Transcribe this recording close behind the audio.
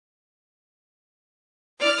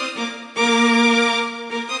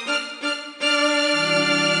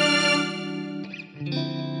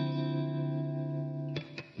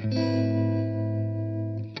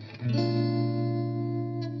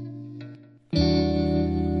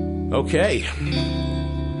Okay,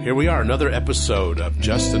 here we are, another episode of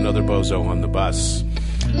Just Another Bozo on the Bus.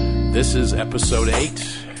 This is episode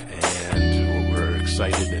 8, and we're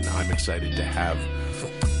excited, and I'm excited to have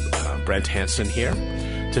Brent Hansen here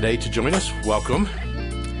today to join us. Welcome.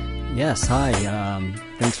 Yes, hi.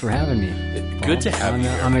 Thanks for having me. Good to have you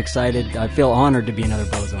here. I'm excited. I feel honored to be another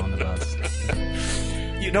bozo on the bus.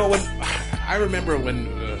 You know, I remember when,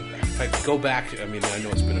 if I go back, I mean, I know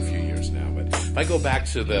it's been a few years now, but if I go back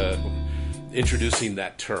to introducing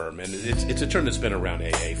that term, and it's a term that's been around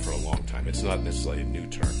AA for a long time. It's not necessarily a new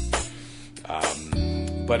term.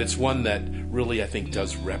 But it's one that really, I think,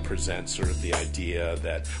 does represent sort of the idea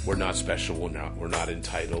that we're not special, we're not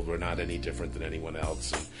entitled, we're not any different than anyone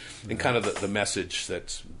else, and kind of the message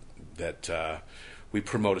that we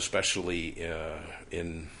promote, especially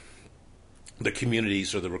in the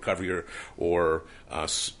communities or the recovery or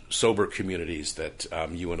sober communities that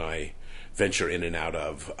you and I venture in and out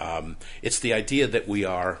of. It's the idea that we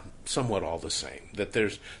are somewhat all the same, that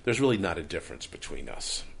there's really not a difference between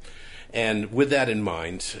us. And with that in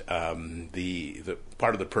mind, the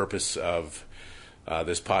part of the purpose of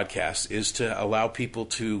this podcast is to allow people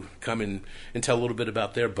to come in and tell a little bit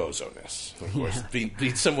about their bozo-ness, of course,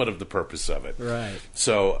 be somewhat of the purpose of it. Right.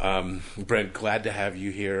 So, Brent, glad to have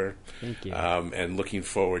you here. Thank you. And looking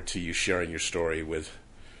forward to you sharing your story with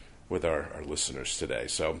our listeners today.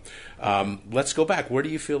 So let's go back. Where do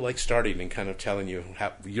you feel like starting and kind of telling you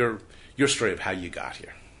how, your story of how you got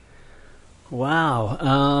here?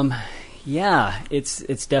 Wow. Yeah,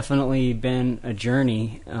 it's definitely been a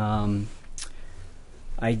journey.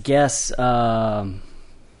 I guess. Yeah,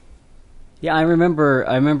 I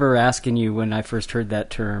remember asking you when I first heard that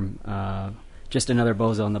term, just another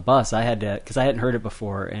bozo on the bus. I had to, because I hadn't heard it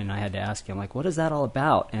before, and I had to ask you, I'm like, what is that all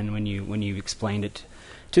about? And when you explained it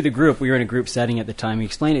to the group, we were in a group setting at the time. You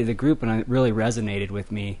explained it to the group, and it really resonated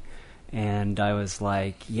with me. And I was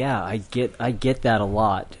like, yeah, I get that a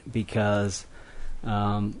lot, because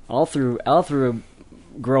all through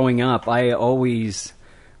growing up, I always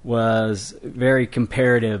was very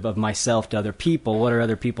comparative of myself to other people. What are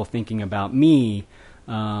other people thinking about me,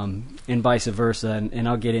 and vice versa? And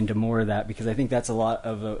I'll get into more of that, because I think that's a lot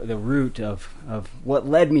of the root of what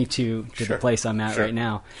led me to Sure. the place I'm at right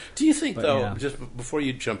now. Do you think, just before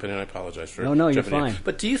you jump in, and I apologize for No, you're jumping in, fine.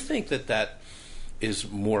 but do you think that is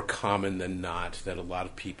more common than not, that a lot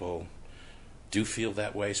of people do feel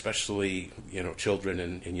that way, especially, children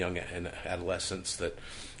and young and adolescents, that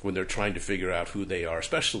when they're trying to figure out who they are,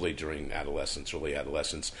 especially during adolescence, early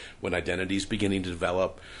adolescence, when identity is beginning to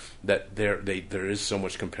develop, that there is so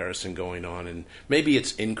much comparison going on, and maybe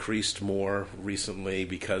it's increased more recently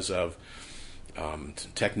because of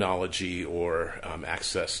technology or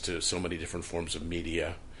access to so many different forms of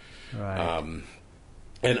media. Right.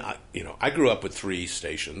 And I grew up with 3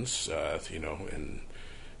 stations,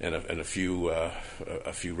 and a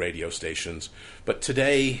few radio stations. But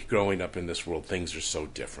today, growing up in this world, things are so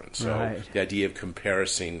different. So Right. The idea of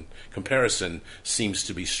comparison seems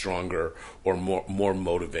to be stronger or more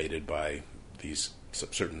motivated by these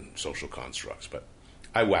certain social constructs. But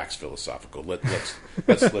I wax philosophical. Let's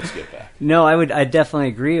get back. No, I definitely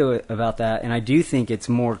agree about that, and I do think it's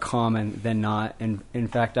more common than not. And in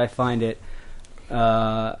fact, I find it.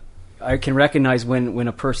 I can recognize when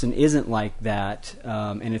a person isn't like that,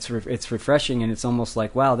 and it's refreshing, and it's almost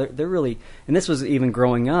like, wow, they're really. And this was even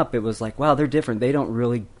growing up. It was like, wow, they're different. They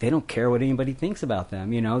don't care what anybody thinks about them.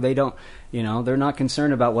 They don't. They're not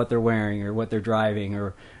concerned about what they're wearing or what they're driving,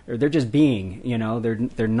 or they're just being.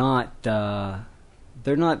 They're not.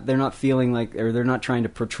 They're not feeling like, or they're not trying to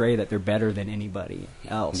portray that they're better than anybody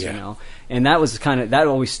else, Yeah. And that was that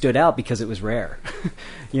always stood out because it was rare,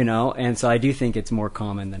 and so I do think it's more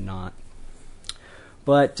common than not.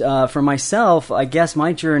 But for myself, I guess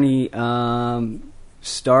my journey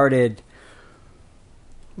started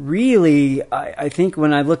really, I think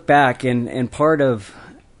when I look back, and part of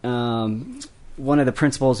one of the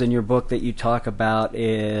principles in your book that you talk about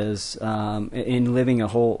is in living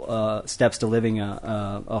steps to living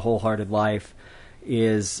a wholehearted life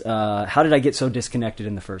is how did I get so disconnected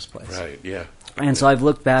in the first place? Right. Yeah. And so I've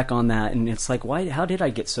looked back on that, and it's like, how did I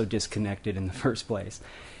get so disconnected in the first place?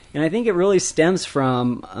 And I think it really stems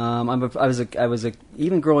from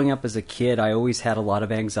even growing up as a kid, I always had a lot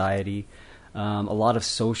of anxiety, a lot of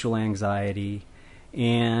social anxiety.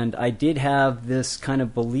 And I did have this kind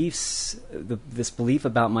of this belief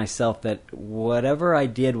about myself that whatever I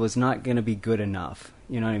did was not going to be good enough.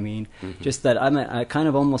 You know what I mean? Mm-hmm. Just that I'm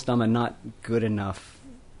a not good enough,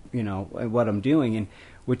 at what I'm doing, and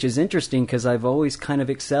which is interesting because I've always kind of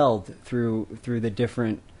excelled through the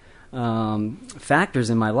different factors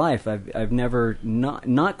in my life. I've never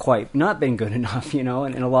not quite not been good enough, in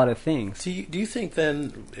a lot of things. Do you think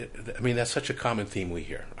then? I mean, that's such a common theme we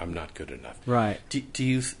hear. I'm not good enough. Right. Do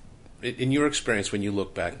you? In your experience, when you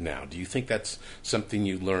look back now, do you think that's something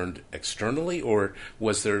you learned externally, or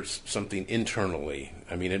was there something internally?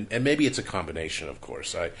 I mean, and maybe it's a combination, of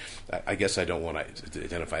course. I guess I don't want to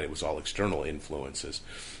identify it was all external influences.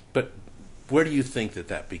 But where do you think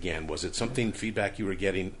that began? Was it something, feedback you were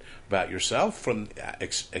getting about yourself from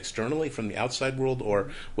externally, from the outside world, or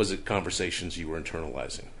was it conversations you were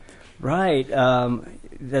internalizing? Right. I'm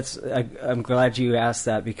glad you asked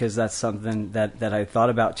that, because that's something that I thought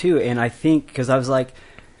about too. And I think, because I was like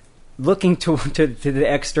looking to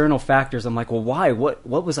the external factors, I'm like, well, why? What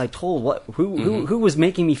was I told? Who was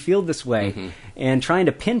making me feel this way? Mm-hmm. And trying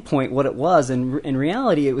to pinpoint what it was. And in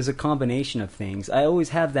reality, it was a combination of things. I've always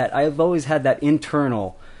had that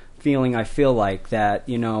internal feeling. I feel like that,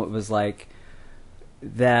 it was like,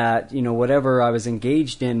 that whatever I was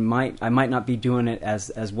engaged in I might not be doing it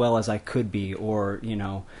as well as I could be, or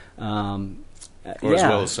or as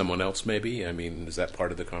well as someone else, maybe. I mean, is that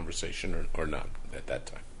part of the conversation or not at that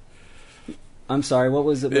time? I'm sorry, what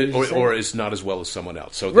was it? Or is not as well as someone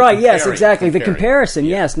else. So right, yes, exactly. The comparison,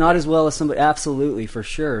 yes, not as well as somebody. Absolutely, for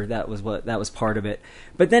sure, that was part of it.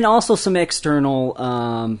 But then also some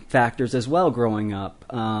external factors as well. Growing up,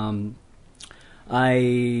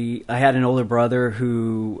 I had an older brother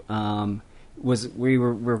who we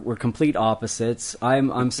were complete opposites.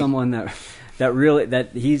 I'm someone that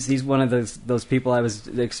he's one of those people I was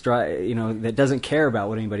that doesn't care about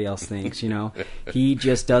what anybody else thinks. He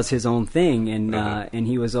just does his own thing, and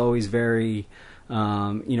he was always very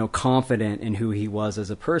confident in who he was as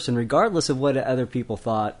a person, regardless of what other people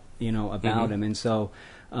thought about him. And so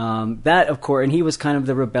that, of course, and he was kind of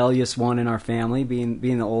the rebellious one in our family, being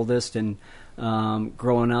the oldest and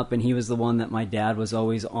growing up, and he was the one that my dad was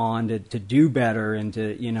always on to do better, and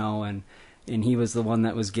and he was the one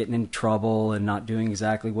that was getting in trouble and not doing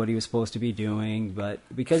exactly what he was supposed to be doing, but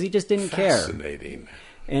because he just didn't care. Fascinating.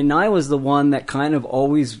 And I was the one that kind of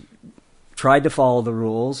always tried to follow the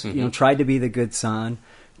rules, tried to be the good son,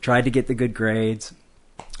 tried to get the good grades,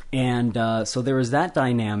 and so there was that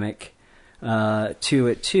dynamic to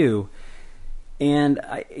it too. And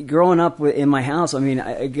growing up in my house, I mean,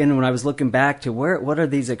 again, when I was looking back to what are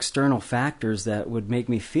these external factors that would make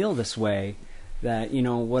me feel this way, that,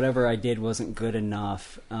 whatever I did wasn't good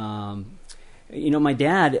enough. My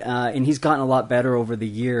dad, and he's gotten a lot better over the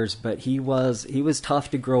years, but he was tough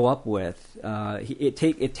to grow up with.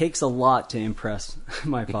 It takes a lot to impress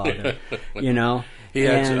my father, He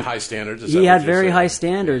had high standards. He had very high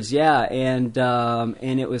standards, yeah, and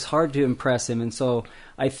it was hard to impress him, and so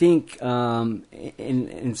I think, so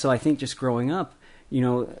I think just growing up,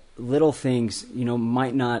 little things,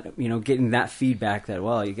 might not, getting that feedback that,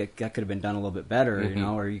 well, that could have been done a little bit better,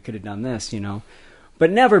 or you could have done this, but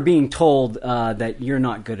never being told that you're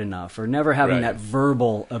not good enough, or never having that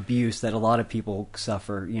verbal abuse that a lot of people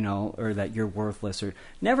suffer, or that you're worthless, or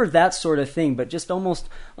never that sort of thing, but just almost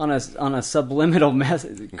on a subliminal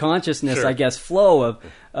consciousness, sure. I guess, flow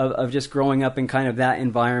of just growing up in kind of that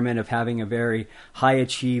environment of having a very high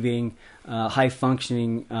achieving, high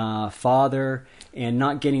functioning father, and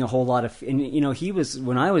not getting a whole lot of, and he was,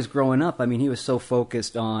 when I was growing up, I mean, he was so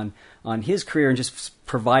focused on his career and just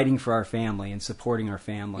providing for our family and supporting our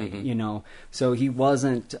family, so he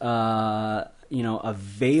wasn't,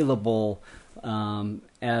 available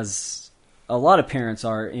as a lot of parents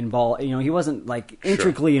are involved. He wasn't like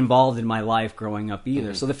intricately involved in my life growing up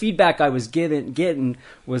either. So the feedback I was getting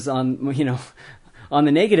was on, on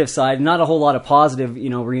the negative side, not a whole lot of positive,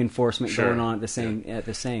 reinforcement going on at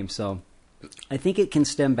the same. So I think it can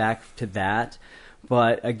stem back to that.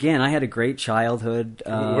 But again, I had a great childhood.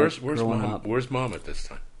 Where's growing mom? up. Where's mom at this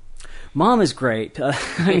time? Mom is great.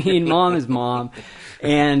 I mean, mom is mom,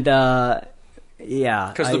 and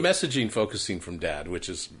yeah, because the messaging focusing from dad, which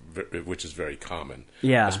is very common,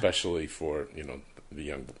 especially for the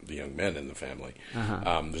young men in the family.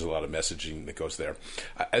 There's a lot of messaging that goes there.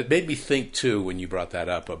 It made me think too when you brought that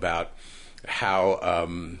up about how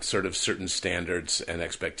sort of certain standards and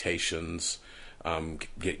expectations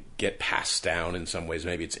get passed down in some ways.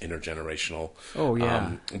 Maybe it's intergenerational. Oh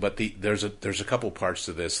yeah. But there's a couple parts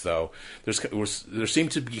to this though. There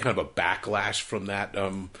seemed to be kind of a backlash from that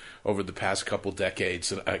over the past couple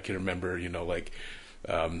decades, and I can remember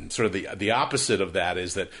sort of the opposite of that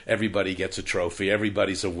is that everybody gets a trophy,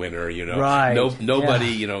 everybody's a winner, Right.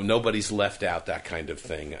 Nobody, nobody's left out, that kind of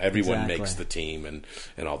thing. Everyone makes the team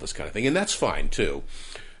and all this kind of thing, and that's fine too.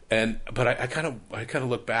 But I kind of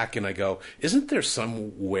look back and I go, isn't there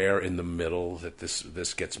somewhere in the middle that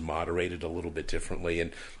this gets moderated a little bit differently?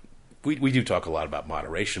 And we do talk a lot about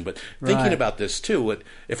moderation, but thinking about this too,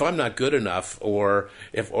 if I'm not good enough, or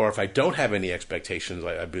if I don't have any expectations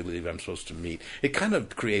I believe I'm supposed to meet, it kind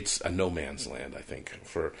of creates a no man's land, I think,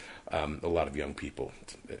 for a lot of young people.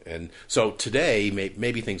 And so today,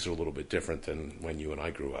 maybe things are a little bit different than when you and I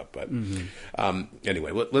grew up. But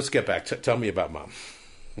anyway, let's get back. Tell me about Mom.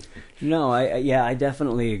 No, I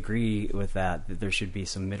definitely agree with that there should be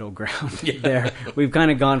some middle ground there. We've kind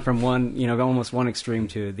of gone from one, almost one extreme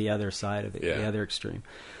to the other side of it, the other extreme.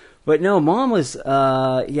 But no, Mom is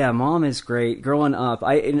great. Growing up,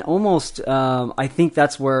 I think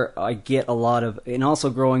that's where I get a lot of, and also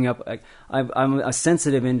growing up, I'm a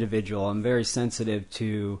sensitive individual. I'm very sensitive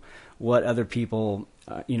to what other people,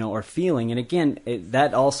 are feeling. And again,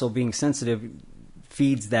 that also being sensitive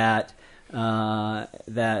feeds that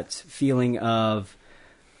feeling of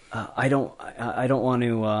I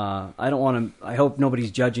hope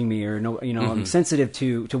nobody's judging me, or I'm sensitive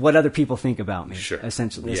to what other people think about me. Sure.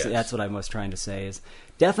 Essentially, that's what I was trying to say. Is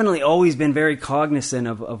definitely always been very cognizant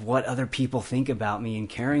of what other people think about me and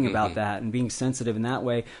caring about that and being sensitive in that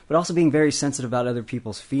way, but also being very sensitive about other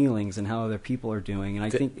people's feelings and how other people are doing. And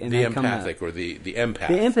I think the empathic or the empath,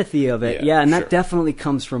 the empathy of it, and that definitely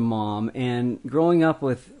comes from Mom. And growing up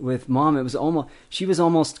with Mom, she was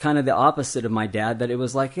almost kind of the opposite of my dad. That it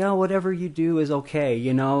was like, whatever you do is okay.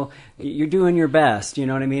 You're doing your best. You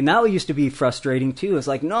know what I mean? That used to be frustrating too. It's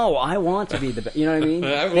like, no, I want to be the best. You know what I mean?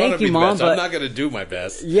 Thank you, Mom. I'm not going to do my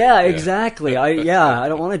best. Yeah, exactly. I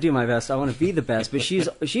don't want to do my best. I want to be the best. But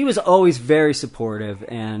she was always very supportive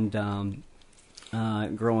and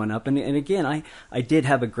growing up. And again, I did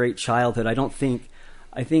have a great childhood.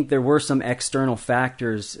 I think there were some external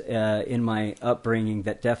factors in my upbringing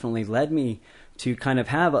that definitely led me to kind of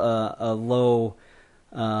have a low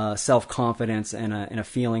self-confidence and a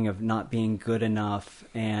feeling of not being good enough.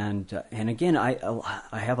 And again, I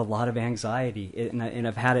have a lot of anxiety, and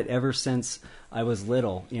I've had it ever since I was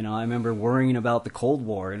little. I remember worrying about the Cold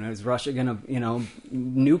War, and is Russia going to,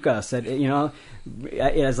 nuke us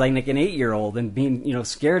as like an 8-year-old, and being,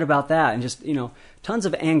 scared about that, and just, tons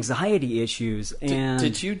of anxiety issues. And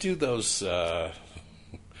did you do those? I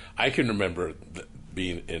can remember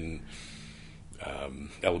being in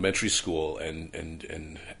elementary school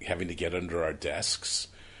and having to get under our desks.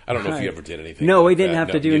 I don't know if you ever did anything. No, like we didn't that.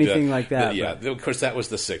 have to do anything like that. Yeah, of course, that was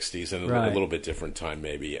the 60s and a little bit different time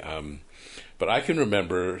maybe. But I can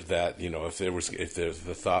remember that, if there's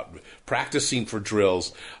the thought, practicing for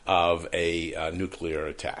drills of a nuclear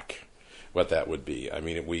attack, what that would be. I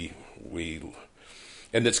mean, we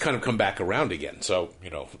and it's kind of come back around again. So,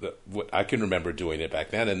 I can remember doing it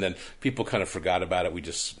back then, and then people kind of forgot about it. We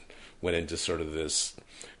just went into sort of this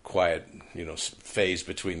quiet, phase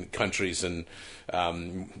between countries, and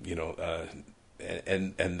and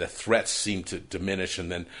the threats seemed to diminish,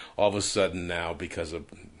 and then all of a sudden now, because of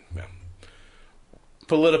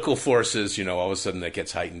political forces, all of a sudden that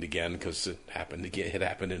gets heightened again because it happened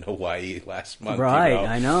in Hawaii last month. Right,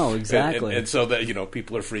 I know, exactly. And so that,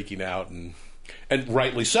 people are freaking out, and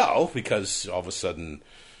rightly so, because all of a sudden,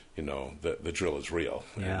 the drill is real.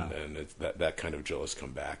 Yeah. And that kind of drill has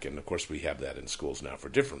come back. And of course we have that in schools now for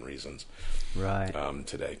different reasons. Right.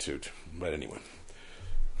 Today too. But anyway.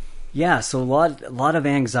 Yeah, so a lot of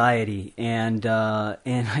anxiety, and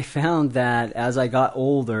I found that as I got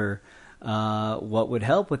older, what would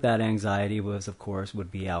help with that anxiety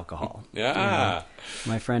would be alcohol. Yeah.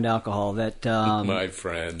 My friend alcohol. My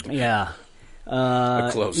friend. Yeah. A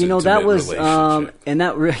close, that was relationship. And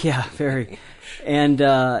that very. And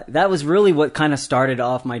that was really what kind of started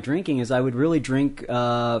off my drinking. Is I would really drink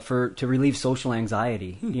to relieve social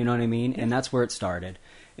anxiety. You know what I mean? And that's where it started.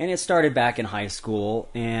 And it started back in high school,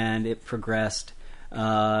 and it progressed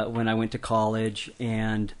when I went to college.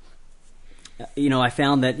 And I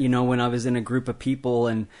found that when I was in a group of people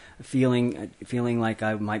and feeling like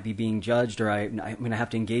I might be being judged, or I'm going to have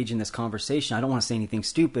to engage in this conversation, I don't want to say anything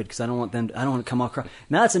stupid because I don't want to come across.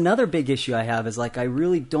 Now that's another big issue I have, is like I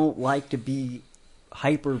really don't like to be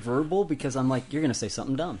hyper verbal, because I'm like, you're going to say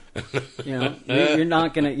something dumb. You're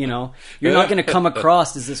not going to you're not going to come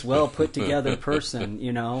across as this well put together person.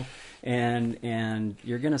 And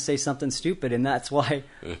you're going to say something stupid, and that's why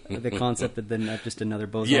the concept of just another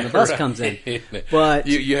bozo on the bus comes in. But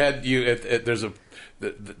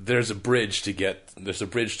there's a bridge to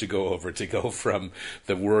go over, to go from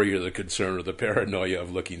the worry or the concern or the paranoia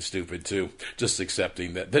of looking stupid to just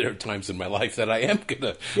accepting that there are times in my life that I am going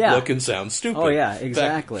to look and sound stupid. Oh yeah,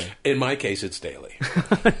 exactly. In my case, it's daily.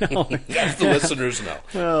 No. As the listeners know.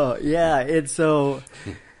 Oh yeah, it's so.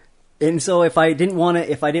 And so if I didn't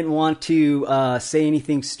want to say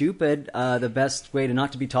anything stupid, the best way to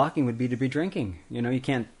not to be talking would be to be drinking. You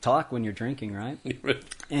can't talk when you're drinking, right?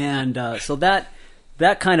 And so that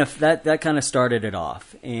kind of started it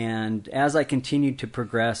off. And as I continued to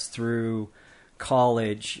progress through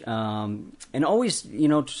college, and always,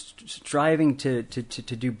 striving to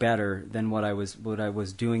do better than what I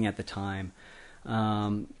was doing at the time.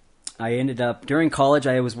 I ended up during college.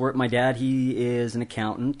 My dad, he is an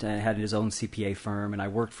accountant, had his own CPA firm, and I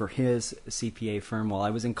worked for his CPA firm while I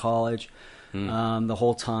was in college the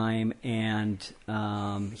whole time. And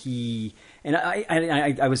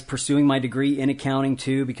I was pursuing my degree in accounting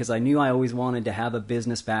too, because I knew I always wanted to have a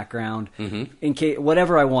business background in case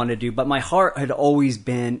whatever I wanted to do. But my heart had always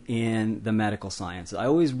been in the medical science.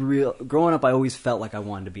 Growing up, I always felt like I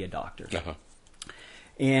wanted to be a doctor. Uh-huh.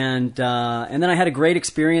 And then I had a great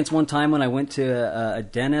experience one time when I went to a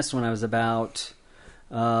dentist when I was about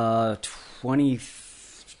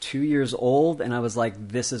 22 years old, and I was like,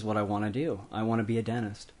 "This is what I want to do. I want to be a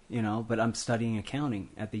dentist." But I'm studying accounting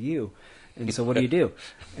at the U. And so what do you do?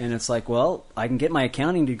 And it's like, well, I can get my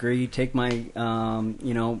accounting degree, take my,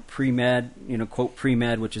 pre-med, quote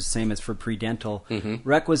pre-med, which is the same as for pre-dental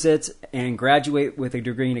requisites, and graduate with a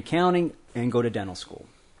degree in accounting and go to dental school.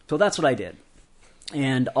 So that's what I did.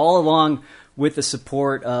 And all along with the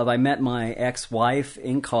support of, I met my ex-wife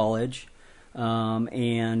in college,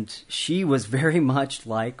 and she was very much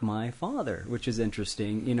like my father, which is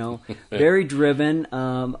interesting, very driven,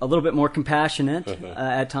 a little bit more compassionate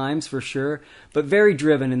at times for sure, but very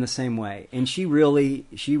driven in the same way. And she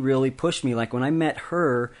really pushed me. Like when I met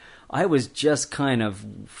her, I was just kind of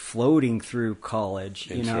floating through college,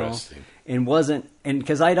 and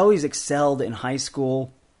because I'd always excelled in high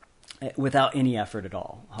school without any effort at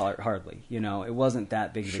all, hardly. It wasn't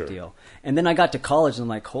that big of a deal. And then I got to college and I'm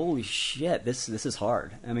like, holy shit, this is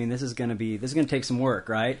hard. I mean, this is going to take some work,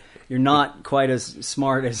 right? You're not quite as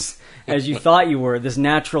smart as you thought you were. This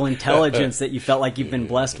natural intelligence that you felt like you've been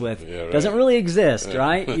blessed with doesn't really exist,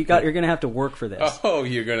 right? You're going to have to work for this. Oh,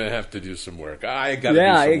 you're going to have to do some work. I got to do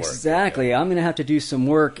some work. Exactly. Yeah. I'm going to have to do some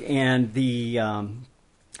work, and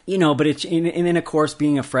but it's and then of course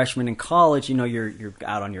being a freshman in college, you're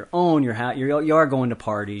out on your own. You are going to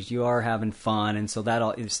parties, you are having fun, and so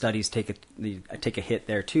studies take a hit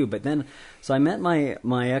there too. But then, so I met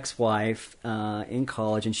my ex-wife in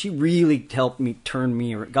college, and she really helped me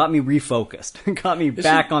got me refocused, got me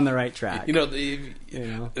back on the right track. I've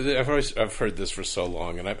heard this for so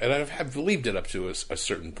long, and I've believed it up to a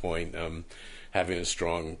certain point. Having a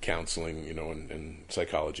strong counseling, and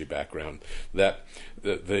psychology background, that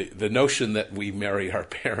the notion that we marry our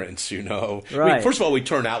parents, Right. I mean, first of all, we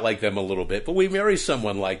turn out like them a little bit, but we marry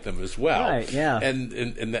someone like them as well. Right. Yeah.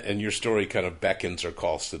 And your story kind of beckons or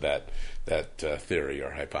calls to that theory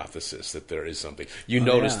or hypothesis that there is something. You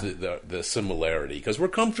notice the similarity because we're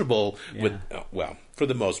comfortable with, for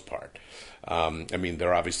the most part. I mean, there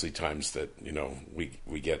are obviously times that,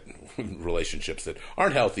 we get relationships that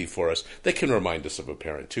aren't healthy for us. They can remind us of a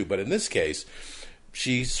parent too. But in this case,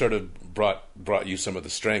 she sort of brought you some of the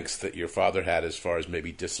strengths that your father had as far as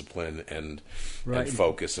maybe discipline and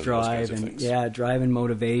focus and drive, those kinds of things. Yeah, drive and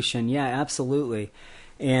motivation. Yeah, absolutely.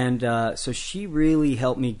 And so she really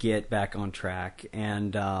helped me get back on track.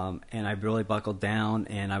 And I really buckled down,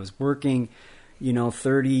 and I was working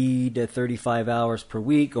 30 to 35 hours per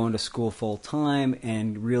week, going to school full time,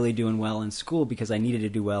 and really doing well in school because I needed to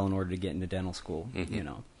do well in order to get into dental school,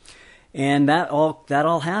 And that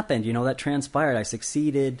all happened, that transpired. I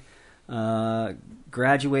succeeded,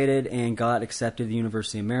 graduated, and got accepted to the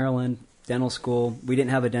University of Maryland dental school. We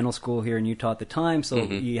didn't have a dental school here in Utah at the time, so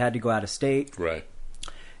you had to go out of state. Right.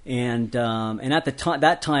 And at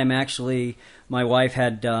that time, actually, my wife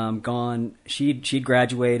had gone. She'd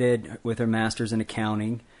graduated with her master's in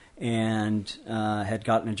accounting, and had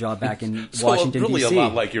gotten a job back in Washington, really D.C. a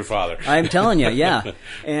lot like your father. I'm telling you, yeah.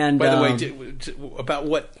 And by the way, about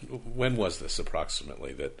when was this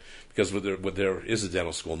approximately? Because there is a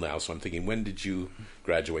dental school now, so I'm thinking, when did you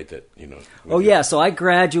graduate? So I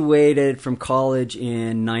graduated from college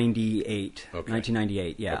in 98,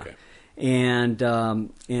 1998. Yeah. Okay. And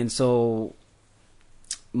so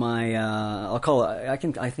my I'll call her. I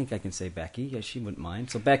think I can say Becky. Yeah, she wouldn't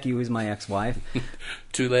mind. So Becky was my ex-wife.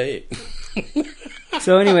 Too late.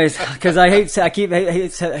 So, anyways, because I keep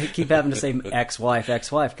having to say ex-wife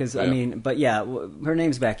because I mean, but yeah, her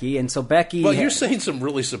name's Becky, and so Becky. Well, you're saying some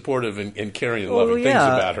really supportive and caring and loving things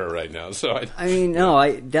about her right now. So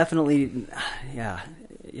I definitely, yeah,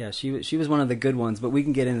 she was one of the good ones, but we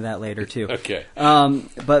can get into that later too. Okay.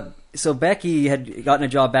 But so Becky had gotten a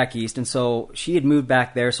job back east, and so she had moved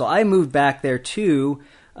back there. So I moved back there too,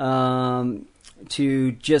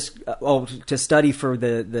 to just to study for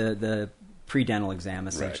the pre-dental exam,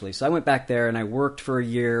 essentially. Right. So I went back there and I worked for a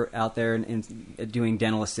year out there and doing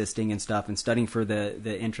dental assisting and stuff and studying for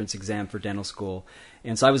the entrance exam for dental school.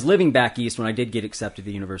 And so I was living back east when I did get accepted to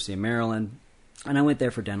the University of Maryland, and I went there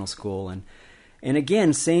for dental school. And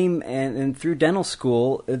again, same and through dental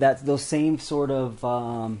school, those same sort of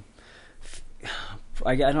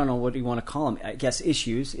I don't know what you want to call them. I guess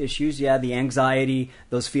issues. Yeah, the anxiety,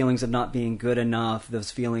 those feelings of not being good enough, those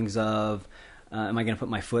feelings of am I going to put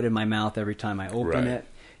my foot in my mouth every time I open it?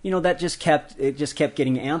 That just kept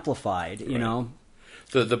getting amplified. You know,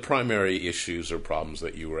 the primary issues or problems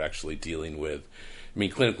that you were actually dealing with. I mean,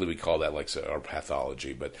 clinically we call that like our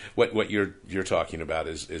pathology, but what you're talking about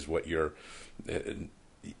is what you're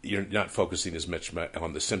not focusing as much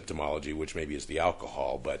on the symptomology, which maybe is the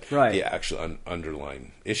alcohol, but the actual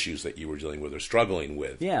underlying issues that you were dealing with or struggling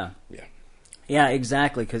with. Yeah,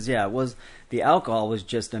 exactly. Because the alcohol was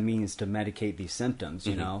just a means to medicate these symptoms,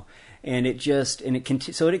 you know, and it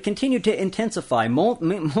continued to intensify,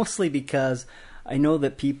 mostly because I know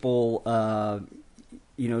that people.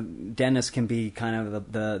 Dentists can be kind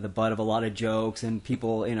of the butt of a lot of jokes, and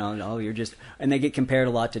people, you're just, and they get compared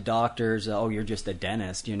a lot to doctors. Oh, you're just a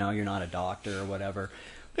dentist, you're not a doctor or whatever.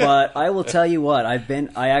 But I will tell you what,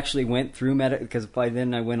 I actually went through because by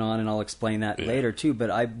then I went on, and I'll explain that later too.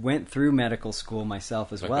 But I went through medical school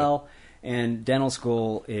myself as well, and dental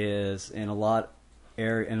school is in a lot of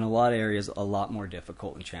areas a lot more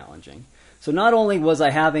difficult and challenging. So not only was I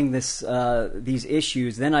having these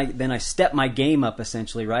issues, then I stepped my game up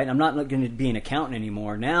essentially, right? I'm not going to be an accountant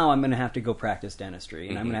anymore. Now I'm going to have to go practice dentistry,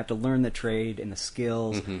 and I'm going to have to learn the trade and the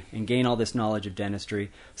skills and gain all this knowledge of dentistry.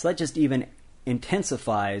 So that just even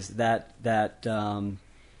intensifies that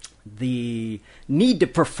the need to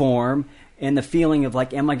perform and the feeling of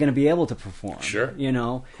like, am I going to be able to perform? Sure,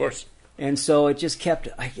 of course. And so it just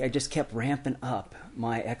I just kept ramping up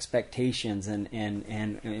my expectations and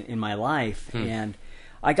in my life, and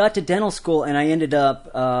I got to dental school and I ended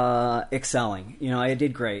up excelling. I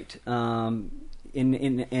did great. And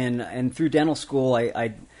through dental school,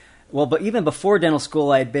 but even before dental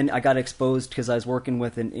school, I got exposed because I was working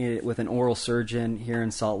with an oral surgeon here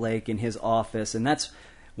in Salt Lake in his office, and that's.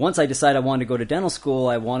 Once I decided I wanted to go to dental school,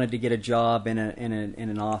 I wanted to get a job in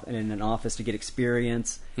an office to get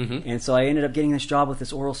experience, and so I ended up getting this job with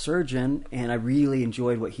this oral surgeon, and I really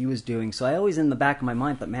enjoyed what he was doing. So I always, in the back of my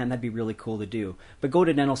mind, thought, man, that'd be really cool to do. But go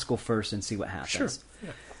to dental school first and see what happens. Sure.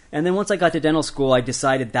 Yeah. And then once I got to dental school, I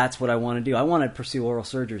decided that's what I want to do. I want to pursue oral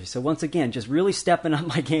surgery. So once again, just really stepping up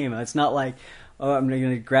my game. It's not like, oh, I'm going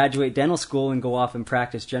to graduate dental school and go off and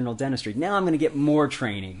practice general dentistry. Now I'm going to get more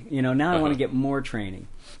training. Now I want to get more training.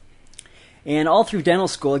 And all through dental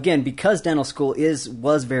school, again, because dental school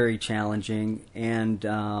was very challenging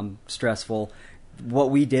and stressful, what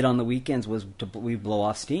we did on the weekends was we blow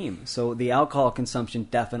off steam. So the alcohol consumption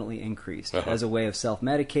definitely increased as a way of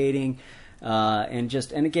self-medicating, and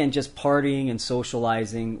again just partying and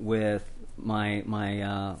socializing with my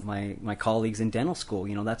colleagues in dental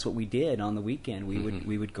school. That's what we did on the weekend.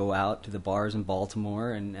 We would go out to the bars in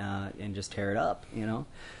Baltimore and just tear it up.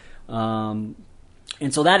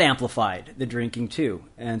 And so that amplified the drinking too.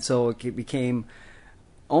 And so it became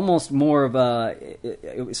almost more of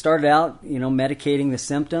it started out, medicating the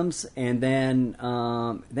symptoms, and then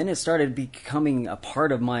it started becoming a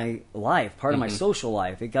part of my life, part of my social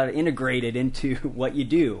life. It got integrated into what you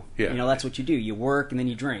do. Yeah. That's what you do. You work and then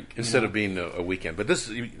you drink. Instead of being a weekend. But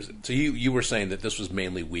you were saying that this was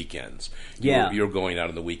mainly weekends. You're going out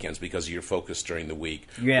on the weekends because your focus during the week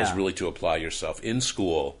was really to apply yourself in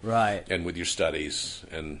school, right, and with your studies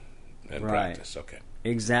and practice. Okay.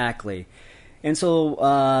 Exactly. And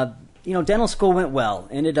so, dental school went well.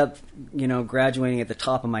 Ended up, graduating at the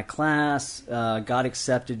top of my class. Got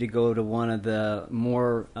accepted to go to one of the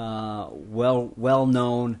more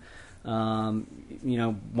well-known,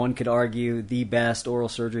 one could argue the best oral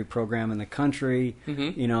surgery program in the country.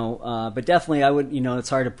 But definitely I would, it's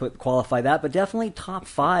hard to qualify that, but definitely top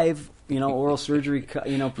 5. Oral surgery,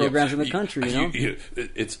 programs in the country.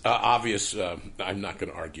 It's obvious. I'm not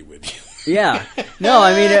going to argue with you. Yeah. No,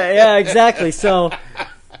 I mean, yeah, exactly. So,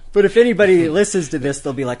 but if anybody listens to this,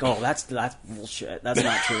 they'll be like, "Oh, that's bullshit. That's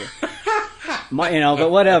not true."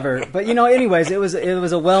 But whatever. But anyways, it was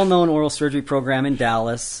a well-known oral surgery program in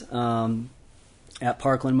Dallas, at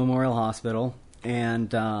Parkland Memorial Hospital,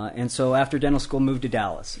 and so after dental school, moved to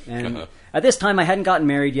Dallas. And at this time, I hadn't gotten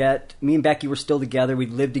married yet. Me and Becky were still together.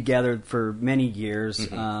 We'd lived together for many years.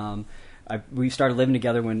 We started living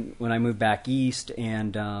together when I moved back east,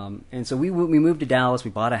 and so we moved to Dallas.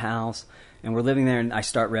 We bought a house, and we're living there. And I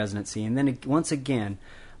start residency, and then once again,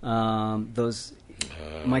 those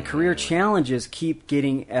my career challenges keep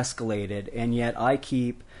getting escalated, and yet I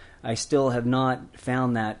still have not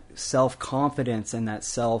found that self-confidence and that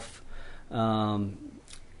I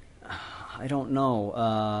don't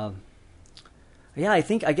know. I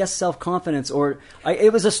guess self-confidence,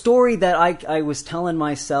 it was a story that I was telling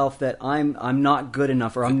myself that I'm not good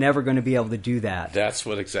enough, or I'm never going to be able to do that. That's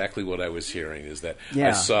exactly what I was hearing, is that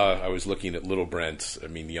I was looking at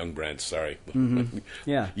young Brent, sorry. Mm-hmm.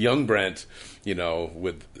 Yeah. Young Brent,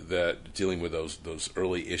 with dealing with those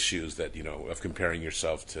early issues that, of comparing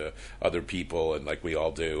yourself to other people, and like we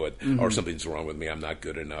all do, or something's wrong with me, I'm not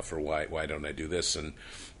good enough, or why don't I do this? And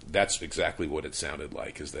that's exactly what it sounded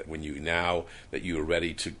like, is that now that you were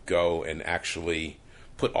ready to go and actually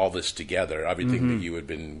put all this together, everything that you had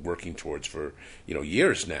been working towards for,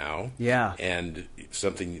 years now. Yeah. And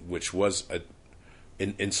something which was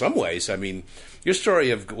in some ways, your story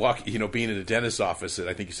of being in a dentist's office at,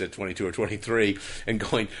 I think you said 22 or 23, and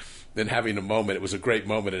going, then having a moment. It was a great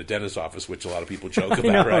moment in a dentist's office, which a lot of people joke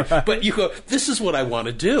about, right? But you go, this is what I want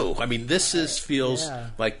to do. This feels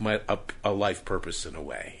like a life purpose in a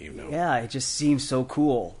way, Yeah, it just seems so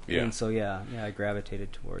cool. Yeah. And so, I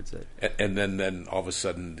gravitated towards it. And then all of a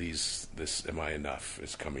sudden, this "Am I Enough"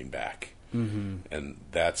 is coming back. Mm-hmm. And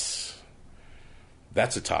that's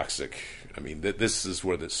a toxic. This is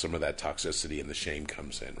where some of that toxicity and the shame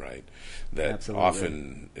comes in, right? That Absolutely.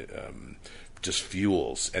 Often just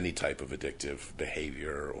fuels any type of addictive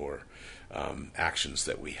behavior or actions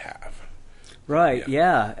that we have. Right.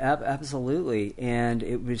 Yeah. Absolutely. And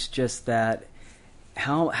it was just that.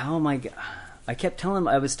 How am I?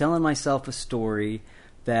 I was telling myself a story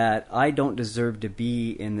that I don't deserve to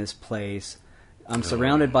be in this place. I'm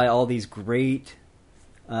surrounded by all these great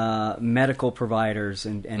medical providers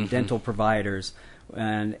and dental providers,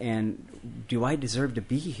 and do I deserve to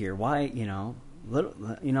be here? Why,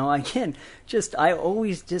 I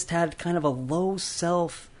always just had kind of a low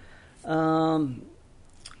self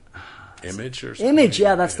image or something? Image,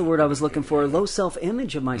 yeah, that's the word I was looking for. A low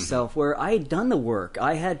self-image of myself, where I had done the work.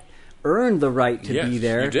 I had earned the right to be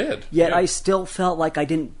there. You did. Yet I still felt like I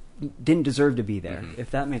didn't deserve to be there,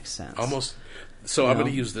 if that makes sense. Almost. So I'm going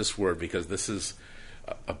to use this word because this is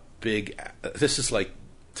this is like,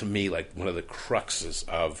 to me, like one of the cruxes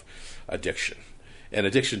of addiction. And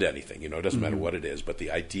addiction to anything, it doesn't matter what it is, but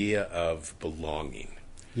the idea of belonging.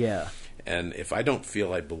 Yeah. And if I don't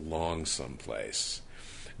feel I belong someplace,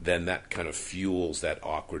 then that kind of fuels that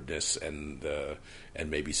awkwardness and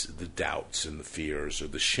maybe the doubts and the fears or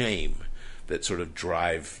the shame that sort of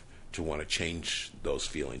drive to want to change those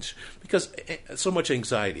feelings, because so much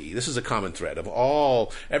anxiety. This is a common thread of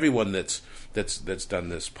everyone that's done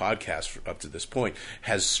this podcast up to this point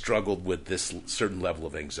has struggled with this certain level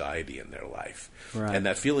of anxiety in their life, right. And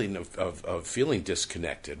that feeling of feeling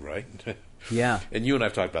disconnected, right? Yeah. And you and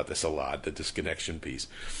I've talked about this a lot, the disconnection piece,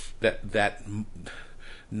 that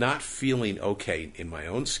not feeling okay in my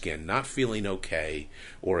own skin, not feeling okay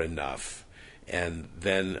or enough, and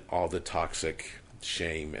then all the toxic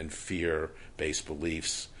shame and fear-based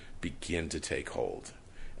beliefs begin to take hold,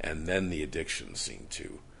 and then the addictions seem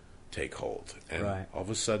to take hold, and all of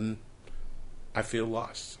a sudden I feel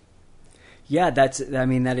lost. Yeah,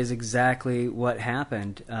 that is exactly what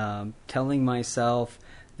happened. Telling myself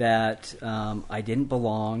that I didn't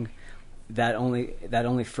belong, that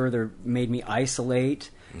only further made me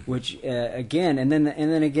isolate, which again, and then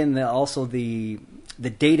again, also the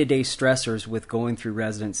day-to-day stressors with going through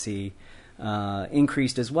residency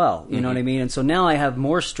increased as well. You know what I mean? And so now I have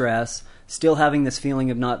more stress, still having this feeling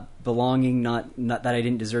of not belonging, not that I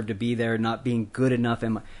didn't deserve to be there, not being good enough,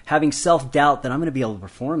 and having self-doubt that I'm going to be able to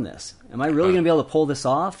perform this. Am I really going to be able to pull this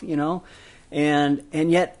off? And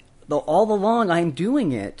yet all along I'm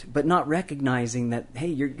doing it, but not recognizing that, hey,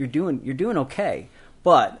 you're doing okay.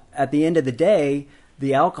 But at the end of the day,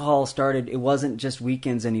 the alcohol started. It wasn't just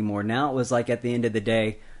weekends anymore. Now it was like at the end of the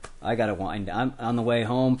day, I got to wind down. I'm on the way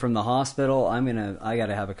home from the hospital. I got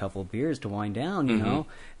to have a couple of beers to wind down, you know?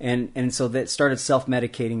 And so that started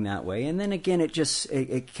self-medicating that way. And then again,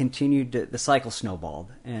 it continued the cycle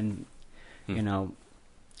snowballed. And,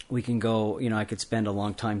 we can go, I could spend a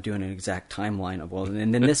long time doing an exact timeline of,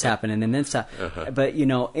 and then this happened, and then this happened. But,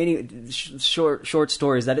 any short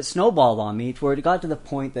stories that it snowballed on me to where it got to the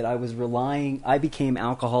point that I became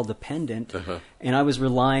alcohol dependent, and I was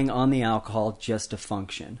relying on the alcohol just to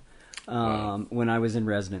function when I was in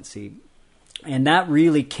residency. And that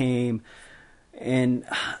really came, and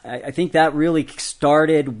I think that really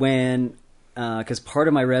started when, because part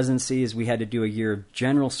of my residency is we had to do a year of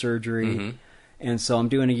general surgery. And so I'm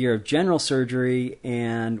doing a year of general surgery,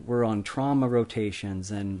 and we're on trauma rotations.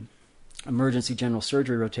 And emergency general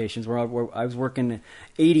surgery rotations where I was working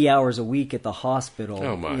 80 hours a week at the hospital,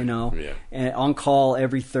 and on call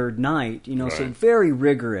every third night, so very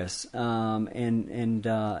rigorous, and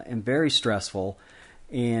very stressful,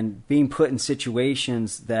 and being put in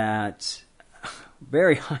situations that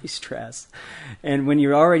very high stress. And when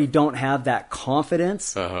you already don't have that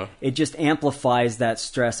confidence, it just amplifies that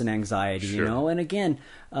stress and anxiety, and again,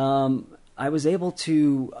 I was able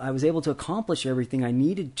to accomplish everything I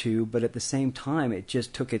needed to, but at the same time, it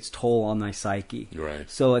just took its toll on my psyche. Right.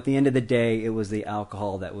 So at the end of the day, it was the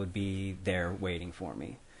alcohol that would be there waiting for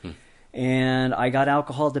me. And I got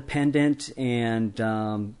alcohol dependent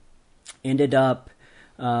and ended up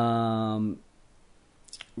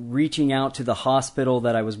reaching out to the hospital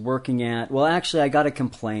that I was working at. Well, actually, I got a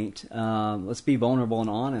complaint. Let's be vulnerable and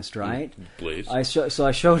honest, right? Please. So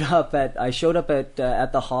I showed up at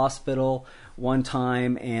the hospital one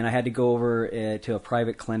time, and I had to go over to a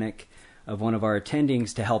private clinic of one of our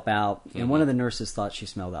attendings to help out. And one of the nurses thought she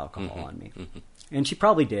smelled alcohol on me. And she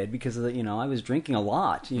probably did because I was drinking a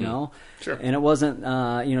lot, Sure. And it wasn't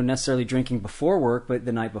necessarily drinking before work, but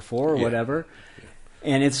the night before or whatever.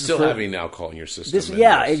 And it's still having alcohol in your system.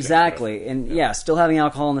 Exactly. And still having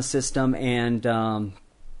alcohol in the system. And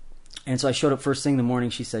so I showed up first thing in the morning.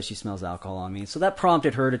 She says she smells alcohol on me. So that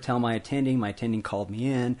prompted her to tell my attending. My attending called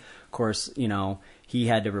me in. Of course, he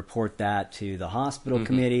had to report that to the hospital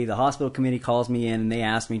committee. The hospital committee calls me in, and they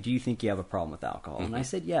asked me, do you think you have a problem with alcohol? And I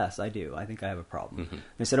said, yes, I do. I think I have a problem.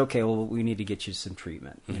 They said, okay, well, we need to get you some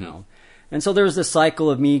treatment, And so there was this cycle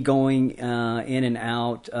of me going in and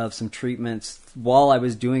out of some treatments while I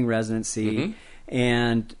was doing residency,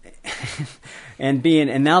 and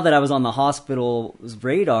now that I was on the hospital's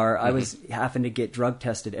radar, I was having to get drug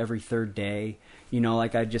tested every third day.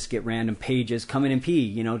 Like I'd just get random pages, come in and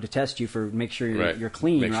pee, to test you make sure you're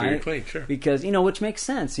clean, Make right? sure you're clean, sure. Because, which makes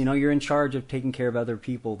sense. You're in charge of taking care of other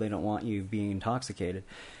people. They don't want you being intoxicated.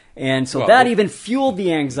 And so that even fueled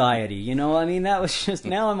the anxiety, that was just,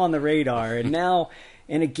 now I'm on the radar,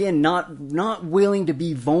 and again, not willing to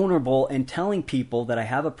be vulnerable and telling people that I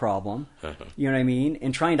have a problem, you know what I mean,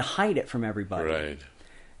 and trying to hide it from everybody. Right.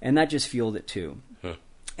 And that just fueled it too.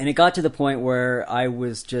 And it got to the point where I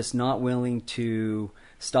was just not willing to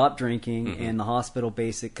stop drinking, and the hospital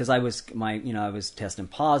because I was testing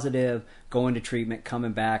positive, going to treatment,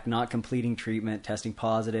 coming back, not completing treatment, testing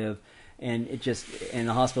positive. And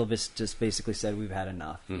the hospital just basically said, we've had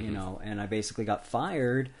enough, and I basically got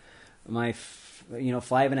fired. 5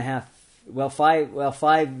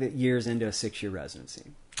 years into a 6-year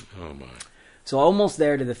residency. Oh my! So almost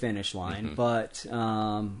there to the finish line, but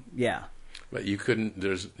But you couldn't.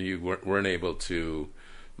 You weren't able to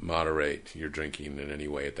moderate your drinking in any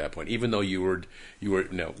way at that point, even though you were.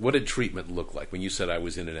 No. What did treatment look like when you said I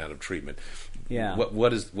was in and out of treatment? Yeah. What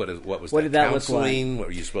was what that? Did that counseling? look like? What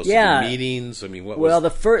were you supposed to do? Meetings? I mean, what was?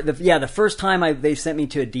 The first time they sent me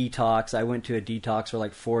to a detox. I went to a detox for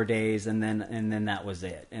like 4 days, and then that was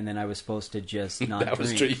it. And then I was supposed to just not that drink.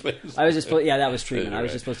 Was treatment. I was just that was treatment. Right. I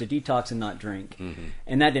was just supposed to detox and not drink,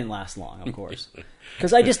 and that didn't last long, of course.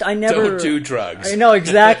 Because I never don't do drugs. I know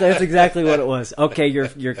exactly. That's exactly what it was. Okay,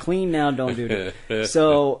 you're clean now. Don't do it.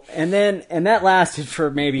 So and that lasted for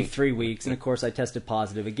maybe 3 weeks. And of course, I tested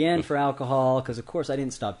positive again for alcohol because of course I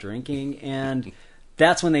didn't stop drinking. And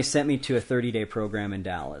that's when they sent me to a 30-day program in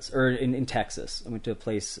Dallas or in Texas. I went to a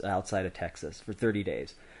place outside of Texas for 30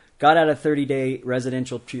 days. Got out a 30-day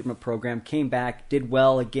residential treatment program. Came back, did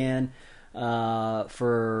well again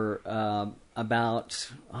for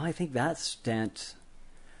about I think that stint.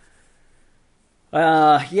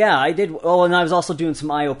 I did. Oh, and I was also doing some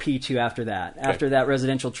IOP too after that. Okay. After that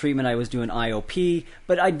residential treatment, I was doing IOP,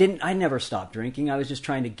 but I never stopped drinking. I was just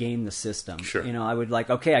trying to game the system. Sure. I would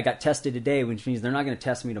okay, I got tested today, which means they're not going to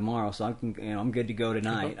test me tomorrow, so I'm good to go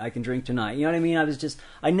tonight. I can drink tonight. You know what I mean?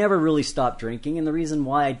 I never really stopped drinking, and the reason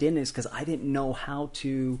why I didn't is because I didn't know how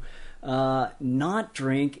to not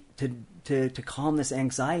drink to calm this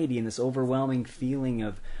anxiety and this overwhelming feeling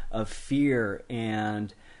of fear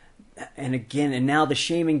and now the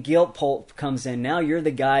shame and guilt comes in. Now you're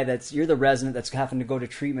the resident that's having to go to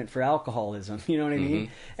treatment for alcoholism. You know what I mean?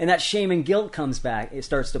 And that shame and guilt comes back. It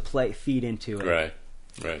starts to feed into it.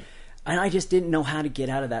 Right. And I just didn't know how to get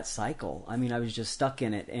out of that cycle. I mean, I was just stuck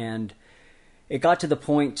in it. And it got to the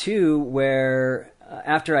point too where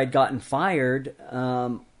after I'd gotten fired,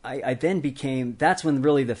 I then became, that's when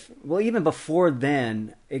really even before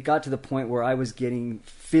then, it got to the point where I was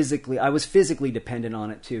physically dependent on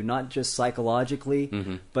it too, not just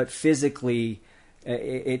psychologically, but physically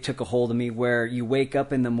it took a hold of me, where you wake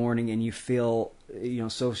up in the morning and you feel,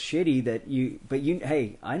 so shitty that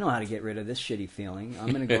hey, I know how to get rid of this shitty feeling.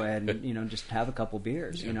 I'm going to go ahead and, just have a couple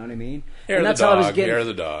beers. You know what I mean? Hair of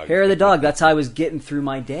the dog. Hair of the dog. That's how I was getting through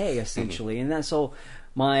my day, essentially. And that's so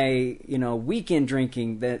my, weekend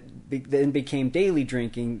drinking then became daily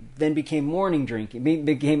drinking, then became morning drinking,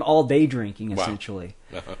 became all day drinking, essentially.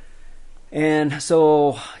 Wow. Uh-huh. And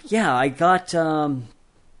so, yeah, I got,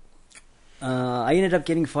 I ended up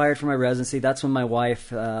getting fired from my residency. That's when my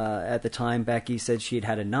wife, at the time, Becky, said she had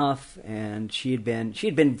had enough, and she had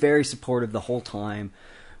been very supportive the whole time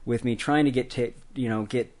with me, trying to get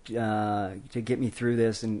me through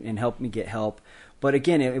this and help me get help. But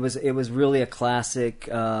again, it was really a classic,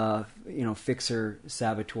 fixer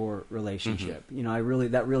saboteur relationship.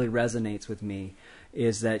 Mm-hmm. That really resonates with me,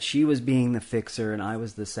 is that she was being the fixer and I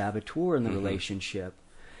was the saboteur in the mm-hmm. relationship.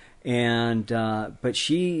 And but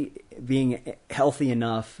she, being healthy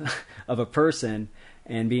enough of a person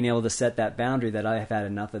and being able to set that boundary that I have had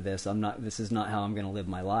enough of this. This is not how I'm going to live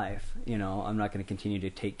my life. I'm not going to continue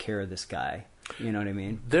to take care of this guy. You know what I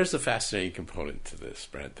mean? There's a fascinating component to this,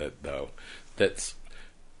 Brent. That's.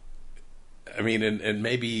 I mean, and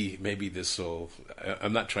maybe this will.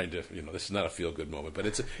 I'm not trying to. This is not a feel good moment, but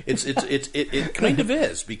it kind of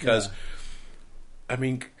is, because. Yeah. I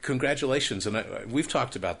mean, congratulations, and we've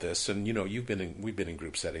talked about this, and we've been in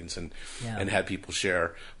group settings and had people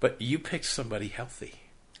share, but you picked somebody healthy.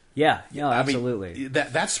 Yeah, absolutely. I mean,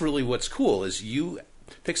 that's really what's cool, is you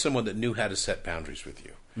picked someone that knew how to set boundaries with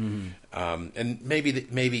you, mm-hmm. And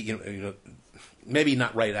maybe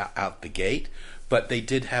not right out the gate, but they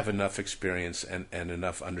did have enough experience and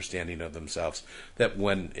enough understanding of themselves that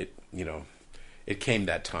when it came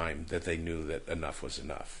that time that they knew that enough was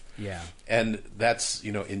enough. Yeah, and that's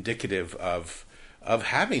indicative of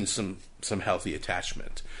having some healthy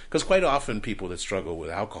attachment, because quite often people that struggle with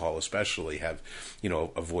alcohol, especially, have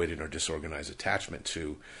avoided or disorganized attachment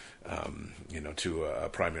to a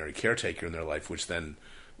primary caretaker in their life, which then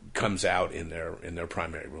comes out in their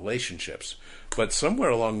primary relationships. But somewhere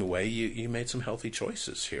along the way, you made some healthy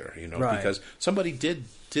choices here, right. Because somebody did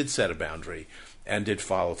set a boundary and did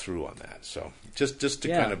follow through on that. So just to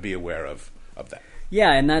kind of be aware of that.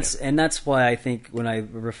 Yeah, and that's why I think when I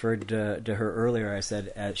referred to her earlier, I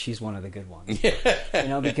said she's one of the good ones.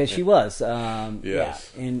 Because she was.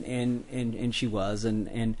 Yes. Yeah, and she was,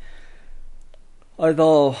 and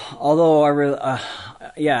although our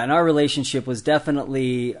and our relationship was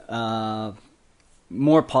definitely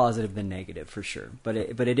more positive than negative, for sure. But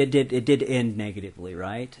it did end negatively,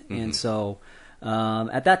 right? Mm-hmm. And so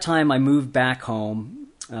at that time, I moved back home,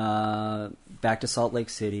 back to Salt Lake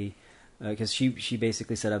City. Because she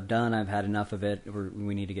basically said, "I'm done. I've had enough of it.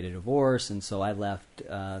 We need to get a divorce." And so I left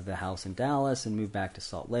the house in Dallas and moved back to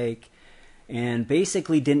Salt Lake, and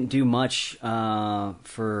basically didn't do much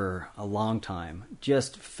for a long time.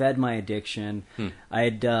 Just fed my addiction. I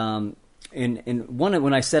had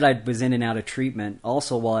when I said I was in and out of treatment,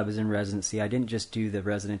 also while I was in residency, I didn't just do the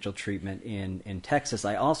residential treatment in Texas.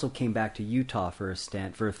 I also came back to Utah for a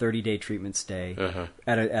 30-day treatment stay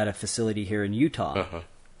at a facility here in Utah. Uh-huh.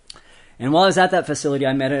 And while I was at that facility,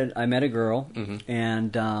 I met a girl, mm-hmm.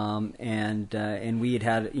 and we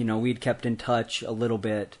had kept in touch a little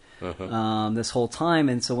bit this whole time.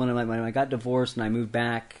 And so when I got divorced and I moved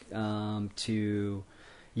back to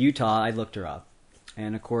Utah, I looked her up,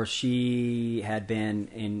 and of course she had been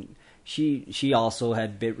in. She also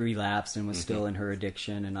had relapsed and was mm-hmm. still in her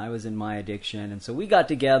addiction, and I was in my addiction, and so we got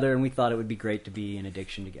together and we thought it would be great to be in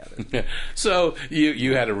addiction together. So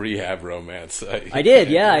you had a rehab romance. I did,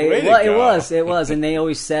 yeah. It was, and they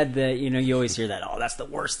always said that you always hear that, that's the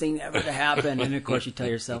worst thing ever to happen, and of course you tell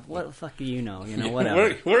yourself, what the fuck do you know?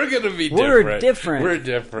 Whatever. We're gonna be different. We're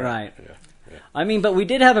different, right? Yeah. I mean, but we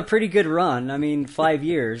did have a pretty good run. 5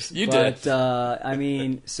 years. You did.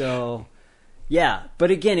 So. Yeah,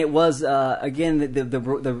 but again, it was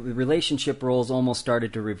the relationship roles almost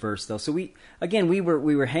started to reverse, though. So we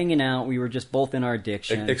were hanging out. We were just both in our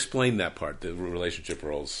addiction. Explain that part, the relationship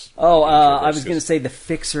roles. I was going to say the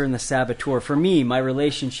fixer and the saboteur. For me, my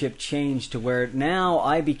relationship changed to where now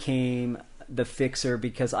I became the fixer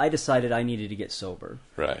because I decided I needed to get sober.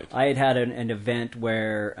 Right. I had an event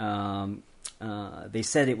where. They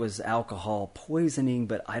said it was alcohol poisoning,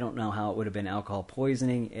 but I don't know how it would have been alcohol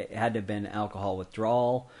poisoning. It had to have been alcohol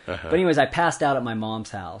withdrawal. Uh-huh. But anyways, I passed out at my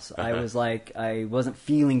mom's house. Uh-huh. I was I wasn't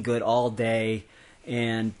feeling good all day,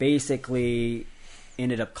 and basically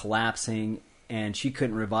ended up collapsing, and she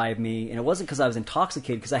couldn't revive me. And it wasn't because I was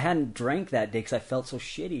intoxicated, because I hadn't drank that day because I felt so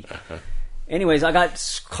shitty. Uh-huh. anyways, I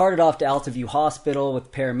got carted off to Altaview Hospital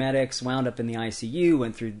with paramedics, wound up in the ICU,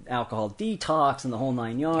 went through alcohol detox and the whole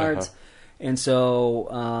 9 yards. Uh-huh. And so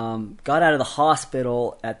got out of the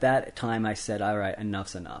hospital. At that time, I said, all right,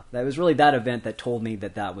 enough's enough. That was really that event that told me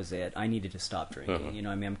that was it. I needed to stop drinking. Uh-huh. You know,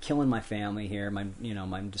 I mean, I'm killing my family here.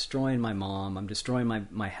 I'm destroying my mom. I'm destroying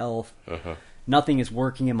my health. Uh-huh. Nothing is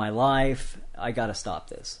working in my life. I got to stop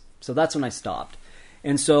this. So that's when I stopped.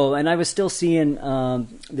 And I was still seeing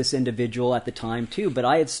this individual at the time too, but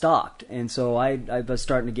I had stopped, and so I was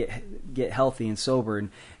starting to get healthy and sober,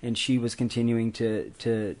 and she was continuing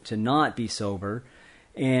to not be sober,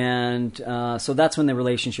 and so that's when the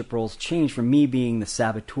relationship roles changed from me being the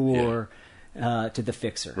saboteur to the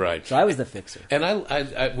fixer. Right. So I was the fixer, and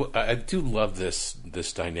I do love this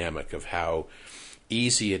dynamic of how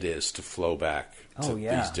easy it is to flow back to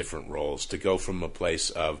these different roles, to go from a place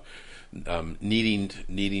of needing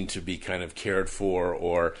to be kind of cared for,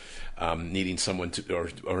 or needing someone to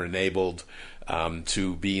or enabled,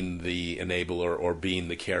 to being the enabler or being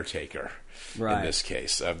the caretaker. Right. In this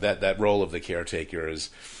case, that role of the caretaker is,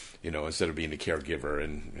 instead of being the caregiver,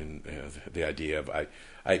 and the idea of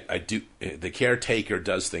I do, the caretaker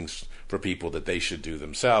does things for people that they should do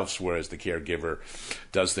themselves, whereas the caregiver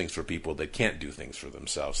does things for people that can't do things for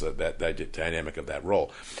themselves. That dynamic of that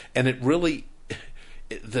role, and it really.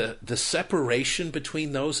 The separation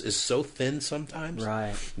between those is so thin sometimes,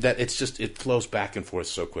 right, that it flows back and forth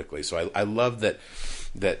so quickly. So I love that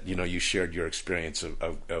you shared your experience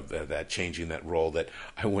of that, changing that role. That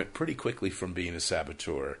I went pretty quickly from being a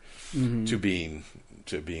saboteur to being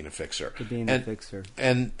a fixer. To being a fixer.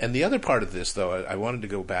 And the other part of this, though, I wanted to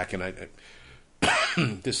go back, and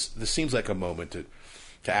this seems like a moment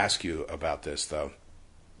to ask you about this, though,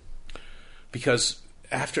 because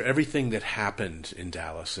after everything that happened in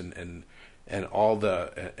Dallas and all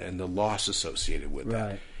the loss associated with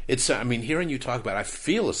that, it's, I mean, hearing you talk about it, I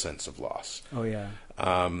feel a sense of loss. Oh yeah.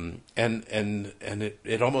 And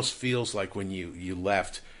it almost feels like when you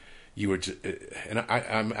left, you were and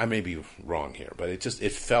I may be wrong here, but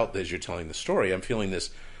it felt, as you're telling the story, I'm feeling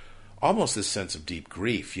almost this sense of deep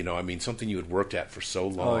grief. I mean, something you had worked at for so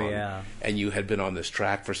long, and you had been on this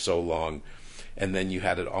track for so long. And then you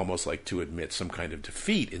had it almost like to admit some kind of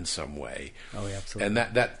defeat in some way. Oh, yeah, absolutely.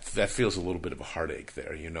 And that feels a little bit of a heartache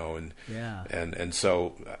there, and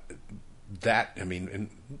so that, I mean, and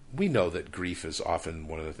we know that grief is often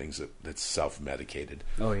one of the things that's self-medicated.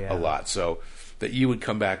 Oh, yeah. A lot. So that you would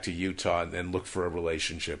come back to Utah and look for a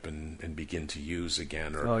relationship and begin to use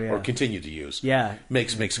again, or continue to use. Yeah.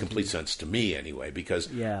 Makes complete sense to me anyway, because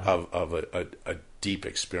of a deep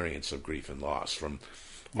experience of grief and loss from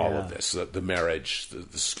all of this, the marriage,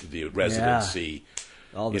 the residency,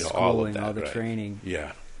 all the schooling, all of that, all the training.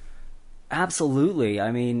 Yeah, absolutely.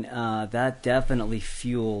 I mean, that definitely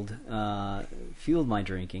fueled my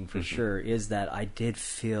drinking for sure. Is that I did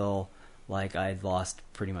feel like I'd lost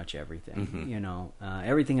pretty much everything.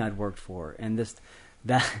 Everything I'd worked for, and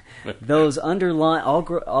those underlying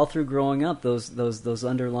all through growing up, those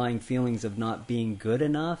underlying feelings of not being good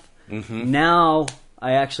enough. Mm-hmm. Now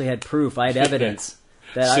I actually had proof. I had evidence.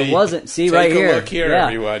 That I wasn't. See right here. Look here,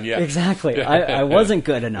 everyone. Yeah, exactly. I wasn't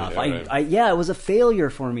good enough. Yeah, right. It was a failure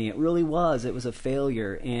for me. It really was. It was a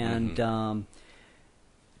failure, and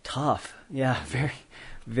tough. Yeah, very,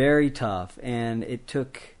 very tough. And it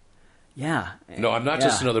took. Yeah. No, I'm not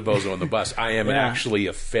just another bozo on the bus. I am actually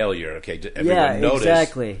a failure. Okay, everyone notice.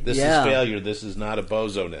 Exactly. This is failure. This is not a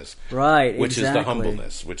bozo-ness. Right. Which is the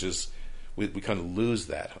humbleness. Which is we kind of lose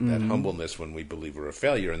that humbleness when we believe we're a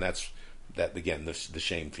failure, and that again, the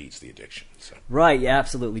shame feeds the addiction. So. Right, yeah,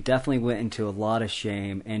 absolutely. Definitely went into a lot of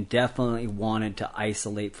shame, and definitely wanted to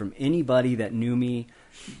isolate from anybody that knew me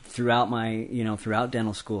throughout throughout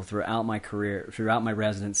dental school, throughout my career, throughout my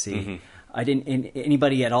residency. Mm-hmm. I didn't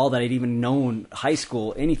anybody at all that I'd even known, high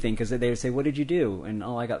school, anything, because they would say, "What did you do?" And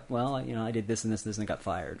I did this and this and I got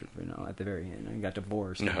fired. At the very end, I got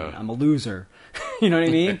divorced. Uh-huh. I'm a loser. You know what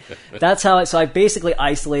I mean? That's how. So I basically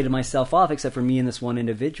isolated myself off, except for me and this one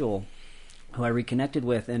individual who I reconnected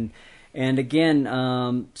with, and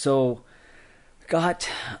again, so got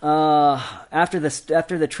after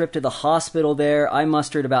the trip to the hospital there, I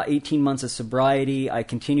mustered about 18 months of sobriety. I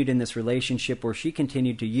continued in this relationship where she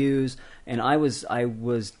continued to use, and I was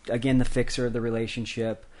again the fixer of the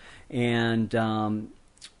relationship, and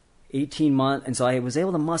 18 months, and so I was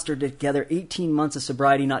able to muster together 18 months of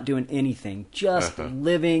sobriety, not doing anything, just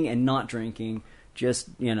living and not drinking, just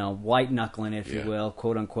white knuckling, if you will,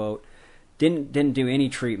 quote unquote. Didn't do any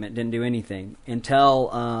treatment, didn't do anything until,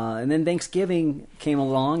 and then Thanksgiving came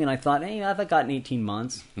along, and I thought, hey, I've gotten 18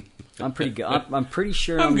 months. I'm pretty good. I'm pretty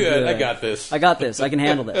sure I'm good. I got this. I can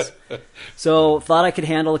handle this. So thought I could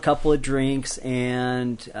handle a couple of drinks,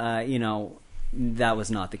 and that was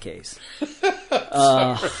not the case.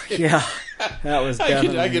 Yeah, that was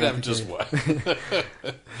definitely I could have just one.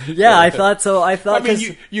 Yeah, I thought so. I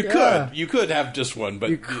mean, you could have just one, but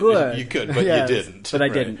you could, but yes, you didn't. But I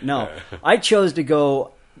didn't. No, I chose to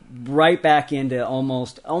go right back into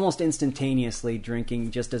almost instantaneously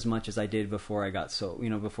drinking just as much as I did before I got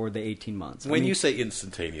before the 18 months. When you say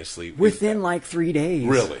instantaneously, within like 3 days.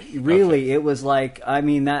 Really, okay. It was like, I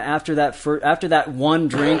mean, that after that one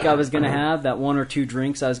drink I was going to have, that one or two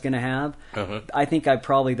drinks I was going to have, I think I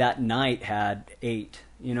probably that night had 8.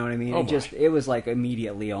 You know what I mean? It was like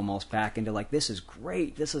immediately almost back into like, this is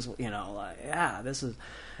great. This is, this is.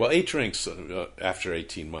 Well, 8 drinks after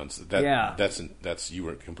 18 months. That's you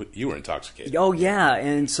were intoxicated. Oh yeah,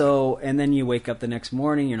 and then you wake up the next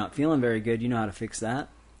morning, you're not feeling very good. You know how to fix that,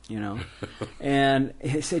 and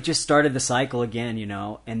it just started the cycle again,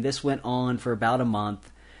 And this went on for about a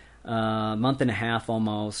month and a half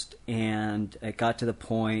almost, and it got to the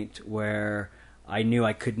point where I knew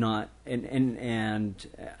I could not, and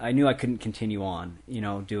I knew I couldn't continue on,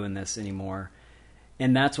 doing this anymore.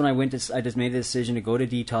 And that's when I just made the decision to go to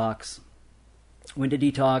detox. Went to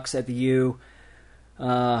detox at the U.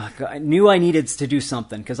 I knew I needed to do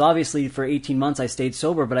something because obviously for 18 months I stayed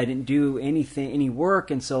sober, but I didn't do any work,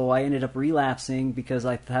 and so I ended up relapsing because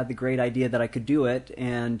I had the great idea that I could do it,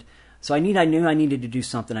 and so I knew I needed to do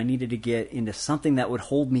something. I needed to get into something that would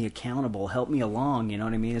hold me accountable, help me along. You know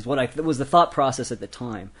what I mean? It was the thought process at the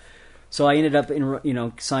time. So I ended up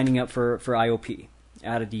signing up for IOP.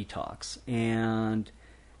 Out of detox, and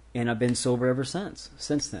I've been sober ever since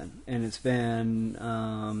then, and it's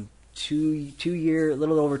been 2 years, a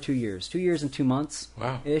little over 2 years, 2 years and 2 months,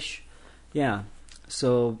 ish, yeah.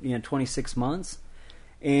 So 26 months,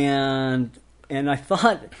 and I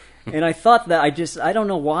thought that I don't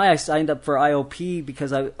know why I signed up for IOP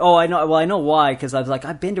because I know why, because I was like,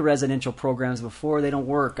 I've been to residential programs before, they don't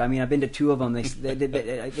work. I mean, I've been to 2 of them, they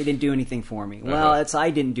didn't do anything for me. Well,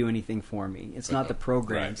 I didn't do anything for me. It's not the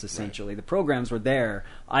programs, essentially. Right. The programs were there,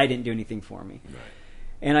 I didn't do anything for me. Right.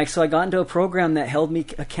 And so I got into a program that held me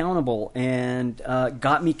accountable and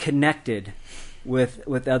got me connected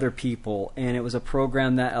with other people, and it was a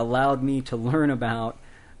program that allowed me to learn about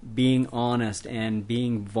being honest and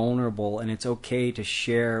being vulnerable, and it's okay to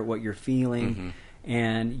share what you're feeling.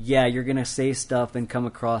 And yeah, you're gonna say stuff and come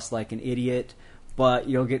across like an idiot, but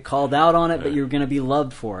you'll get called out on it, but you're gonna be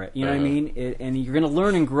loved for it. You know what I mean? And you're gonna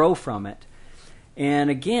learn and grow from it. And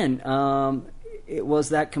again, it was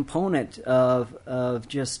that component of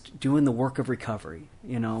just doing the work of recovery,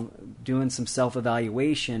 doing some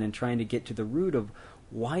self-evaluation and trying to get to the root of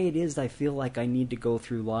why it is I feel like I need to go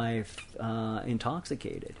through life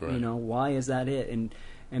intoxicated. Right. Why is that it? And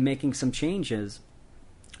making some changes.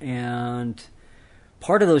 And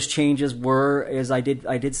part of those changes is I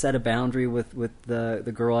did set a boundary with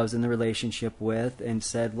the girl I was in the relationship with, and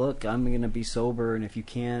said, look, I'm going to be sober, and if you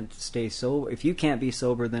can't be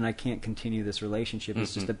sober, then I can't continue this relationship.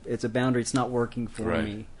 It's just it's a boundary. It's not working for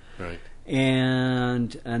me. Right.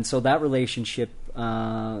 And so that relationship,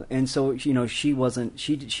 and so she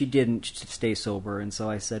didn't stay sober, and so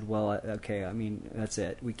I said, well, okay, I mean, that's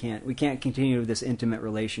it. We can't continue this intimate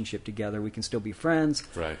relationship together. We can still be friends,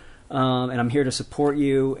 right? And I'm here to support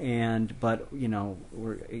you, but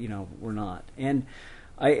we're not, and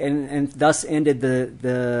and thus ended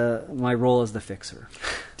my role as the fixer.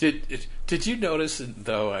 Did you notice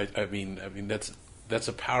though? I mean that's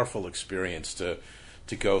a powerful experience to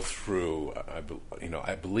go through.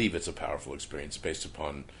 I believe it's a powerful experience based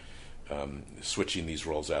upon switching these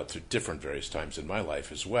roles out through different various times in my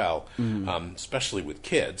life as well, especially with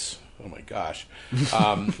kids. Oh my gosh!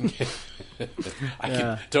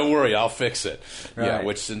 Don't worry, I'll fix it. Right. Yeah,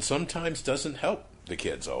 which sometimes doesn't help the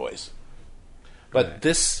kids always. But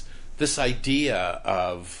this idea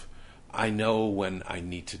of, I know when I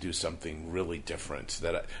need to do something really different,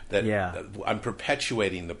 that I'm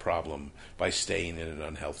perpetuating the problem by staying in an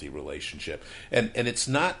unhealthy relationship. And it's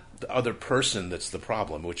not the other person that's the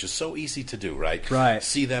problem, which is so easy to do, right? Right.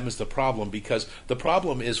 See them as the problem, because the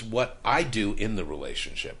problem is what I do in the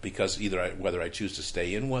relationship, because whether I choose to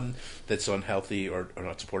stay in one that's unhealthy or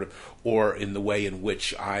not supportive, or in the way in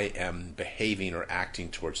which I am behaving or acting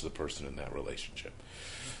towards the person in that relationship.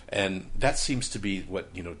 And that seems to be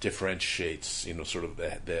what differentiates sort of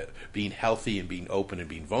the being healthy and being open and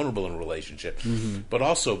being vulnerable in a relationship, but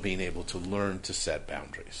also being able to learn to set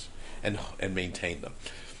boundaries and maintain them.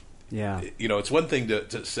 Yeah. It's one thing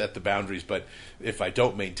to set the boundaries, but if I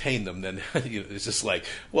don't maintain them, then it's just like,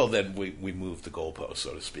 well, then we move the goalpost,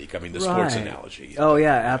 so to speak. I mean, the sports analogy. Oh,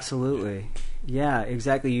 yeah, absolutely. Yeah,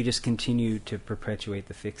 exactly. You just continue to perpetuate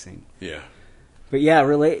the fixing. Yeah. But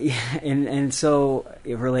and so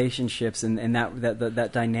relationships and that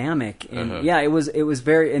dynamic, and it was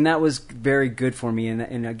very, and that was very good for me.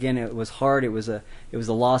 And again, it was hard. It was a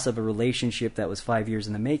loss of a relationship that was 5 years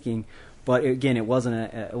in the making. But again, it wasn't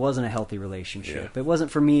a healthy relationship. Yeah. It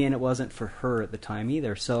wasn't for me, and it wasn't for her at the time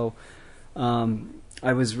either. So,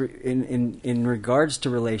 I was in regards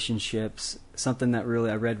to relationships, something that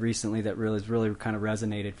really I read recently that really kind of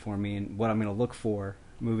resonated for me, and what I'm going to look for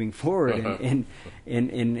moving forward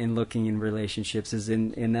in looking in relationships is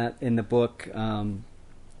in the book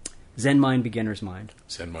Zen Mind, Beginner's Mind.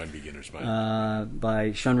 Zen Mind, Beginner's Mind.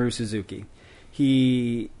 By Shunryu Suzuki.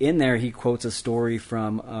 He quotes a story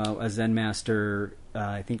from a Zen master,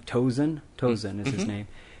 I think Tozen is his name,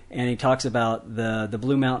 and he talks about the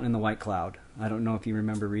blue mountain and the white cloud. I don't know if you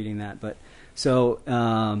remember reading that, but so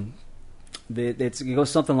it goes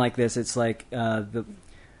something like this. It's like the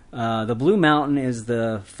blue mountain is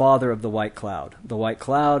the father of the white cloud. The white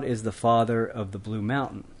cloud is the father of the blue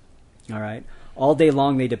mountain. All right. All day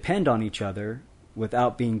long they depend on each other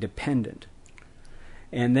without being dependent.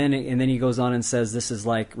 And then he goes on and says this is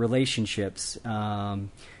like relationships. The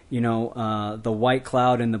white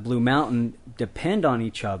cloud and the blue mountain depend on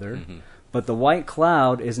each other, but the white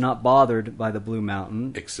cloud is not bothered by the blue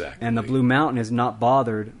mountain. Exactly. And the blue mountain is not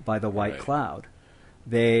bothered by the white cloud.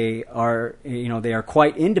 They are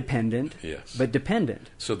quite independent, but dependent.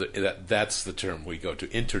 So that's the term we go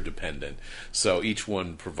to, interdependent. So each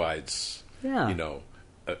one provides,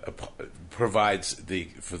 provides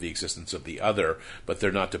for the existence of the other, but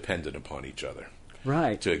they're not dependent upon each other,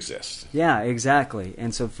 right, to exist. Yeah, exactly.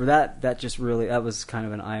 And so for that just really, that was kind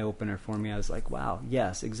of an eye opener for me. I was like, wow,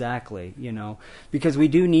 yes, exactly. Because we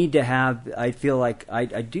do need to have. I feel like I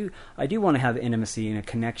do want to have intimacy and a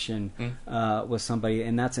connection with somebody,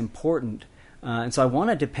 and that's important. And so I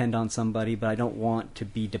want to depend on somebody, but I don't want to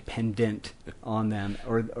be dependent on them,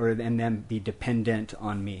 and them be dependent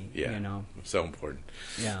on me. Yeah, so important.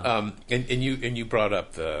 Yeah. And you brought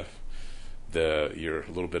up a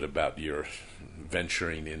little bit about your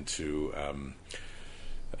venturing into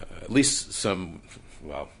at least some.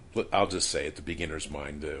 Well, I'll just say it: the beginner's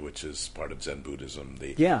mind, which is part of Zen Buddhism.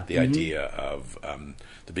 The idea of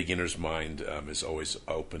the beginner's mind is always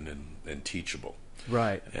open and teachable.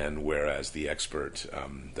 Right. And whereas the expert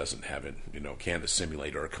doesn't have it, can't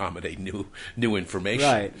assimilate or accommodate new information,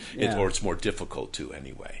 right. Yeah. Or it's more difficult to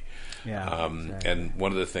anyway. Yeah. Exactly. And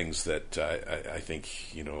one of the things that I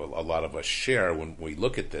think a lot of us share when we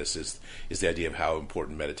look at this is the idea of how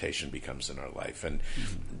important meditation becomes in our life. And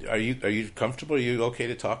are you comfortable? Are you okay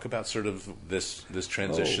to talk about sort of this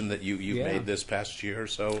transition that you've made this past year or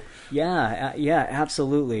so? Yeah.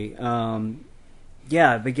 Absolutely.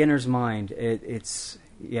 Beginner's mind. It's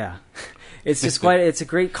just it's a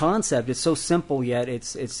great concept. It's so simple yet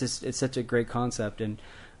it's such a great concept. And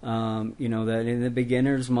that in the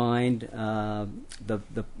beginner's mind,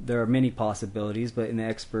 there are many possibilities, but in the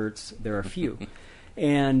experts there are few.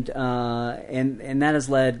 And that has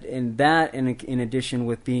led, in addition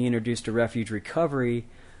with being introduced to refuge recovery,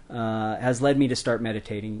 has led me to start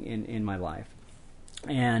meditating in my life.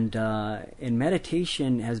 And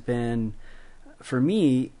meditation has been, for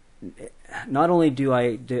me, not only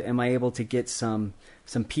am I able to get some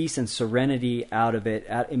peace and serenity out of it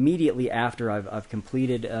immediately after I've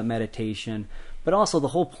completed meditation, but also the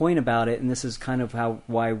whole point about it, and this is kind of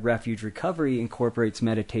why Refuge Recovery incorporates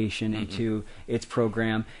meditation into its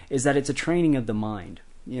program, is that it's a training of the mind.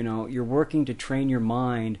 You're working to train your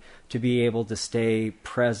mind to be able to stay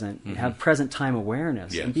present, have present time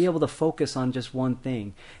awareness, and be able to focus on just one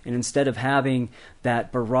thing. And instead of having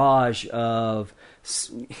that barrage of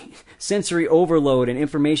sensory overload and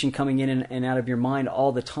information coming in and out of your mind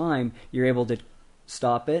all the time, you're able to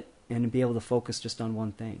stop it and be able to focus just on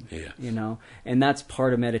one thing. And that's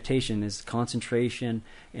part of meditation, is concentration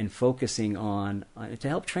and focusing on to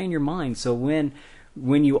help train your mind. So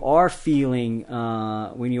when you are feeling,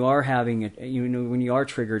 when you are having when you are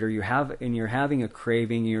triggered, or you're having a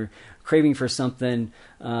craving, you're craving for something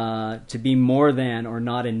to be more than or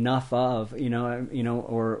not enough of,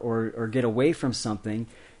 or get away from something,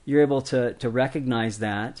 you're able to recognize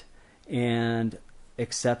that and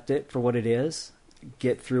accept it for what it is,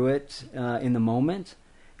 get through it in the moment,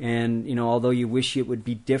 and although you wish it would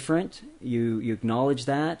be different, you acknowledge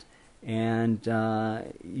that. And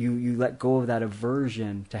you let go of that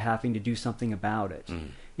aversion to having to do something about it.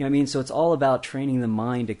 So it's all about training the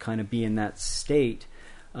mind to kind of be in that state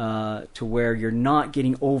to where you're not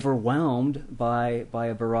getting overwhelmed by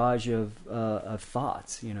a barrage of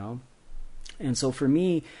thoughts, And so for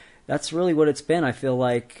me, that's really what it's been. I feel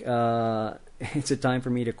like it's a time for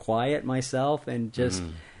me to quiet myself and just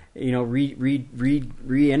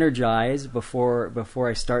re-energize before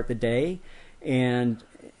I start the day, and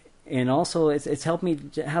also it's helped me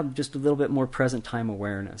to have just a little bit more present time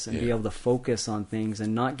awareness and be able to focus on things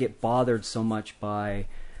and not get bothered so much by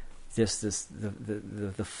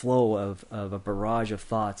the flow of a barrage of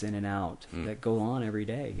thoughts in and out that go on every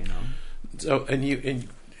day. So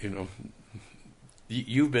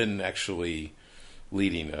you've been actually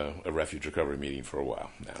leading a refuge recovery meeting for a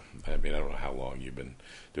while now. I mean, I don't know how long you've been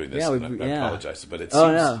doing this. I apologize, but it seems...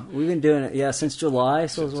 Oh, no. We've been doing it, since July,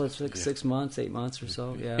 so it's like 6 months, 8 months or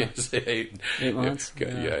so, Yes, 8 months.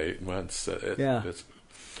 8 months.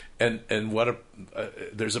 And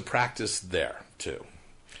there's a practice there, too.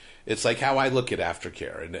 It's like how I look at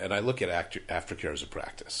aftercare, and I look at aftercare as a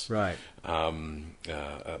practice. Right.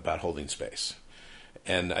 About holding space.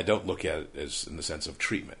 And I don't look at it as in the sense of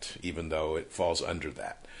treatment, even though it falls under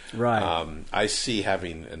that. Right. I see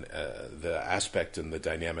having the aspect and the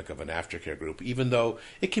dynamic of an aftercare group, even though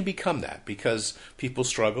it can become that, because people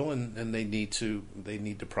struggle and they need to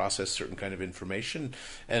process certain kind of information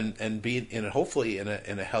and be hopefully in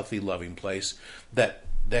a healthy, loving place that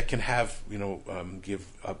can have give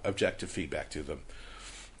objective feedback to them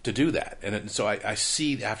to do that. And so I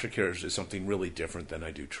see aftercare as something really different than I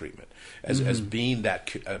do treatment, as being a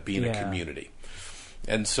community.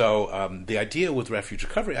 And so the idea with refuge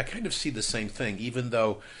recovery, I kind of see the same thing, even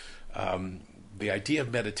though the idea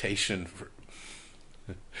of meditation,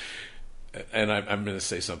 and I'm going to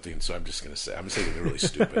say something, so I'm going to say something really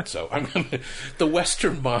stupid. So the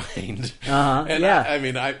Western mind,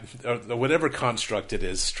 whatever construct it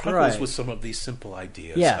is, struggles with some of these simple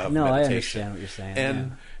ideas of meditation. I understand what you're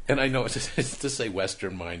saying. And I know to say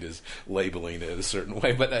Western mind is labeling it a certain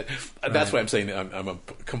way, but that's why I'm saying I'm a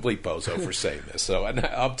complete bozo for saying this. So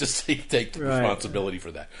I'll just take the responsibility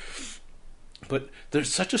for that. But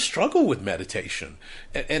there's such a struggle with meditation,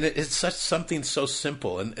 and it's such something so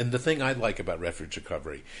simple. And the thing I like about refuge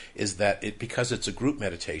recovery is that because it's a group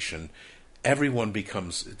meditation, everyone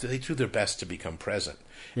they do their best to become present.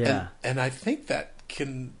 Yeah. And I think that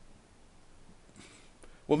can...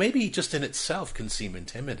 Well, maybe just in itself can seem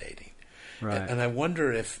intimidating, right? And I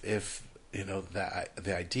wonder if the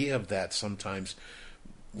idea of that sometimes,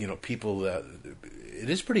 people, it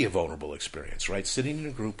is pretty a vulnerable experience, right? Sitting in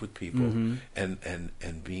a group with people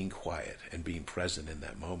and being quiet and being present in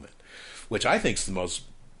that moment, which I think is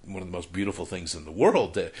one of the most beautiful things in the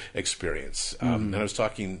world to experience. And I was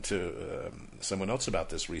talking to someone else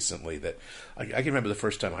about this recently, that I can remember the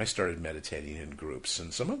first time I started meditating in groups,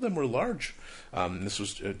 and some of them were large. This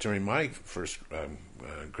was during my first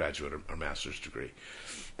graduate or master's degree.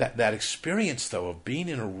 That experience, though, of being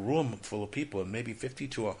in a room full of people, and maybe 50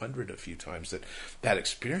 to 100 a few times, that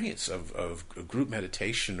experience of group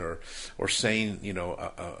meditation or saying,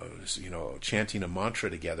 chanting a mantra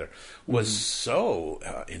together was so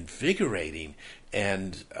invigorating,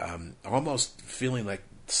 and almost feeling like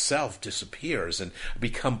self disappears and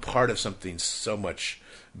become part of something so much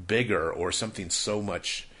bigger, or something so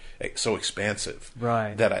expansive,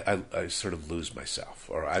 right? That I sort of lose myself,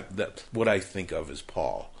 or that what I think of as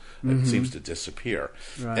Paul seems to disappear.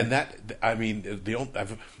 Right. And that, I mean,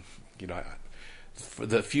 for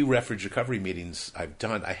the few refuge recovery meetings I've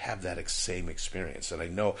done, I have that same experience, and I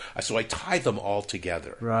know. So I tie them all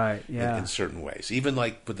together, right? Yeah. In certain ways, even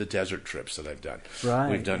like with the desert trips that I've done.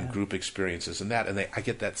 Right. We've done group experiences and I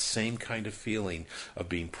get that same kind of feeling of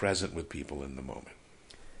being present with people in the moment.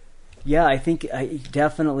 Yeah, I think I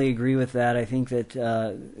definitely agree with that. I think that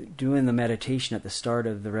doing the meditation at the start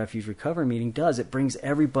of the refuge recovery meeting it brings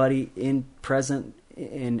everybody in present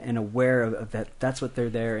and aware of that. That's what they're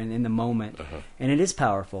there and in the moment, and it is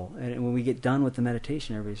powerful. And when we get done with the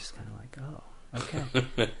meditation, everybody's just kind of like, "Oh,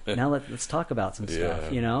 okay, now let's talk about some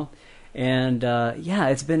stuff," And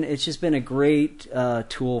it's just been a great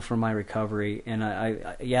tool for my recovery, and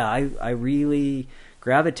I really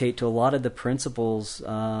gravitate to a lot of the principles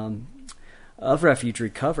of refuge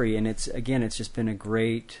recovery, and it's just been a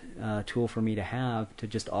great tool for me to have to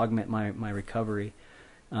just augment my recovery.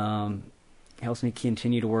 Helps me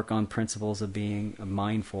continue to work on principles of being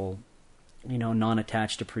mindful,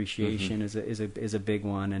 non-attached appreciation is a big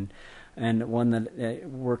one, and one that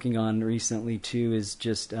working on recently too is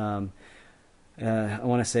just I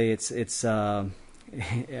want to say it's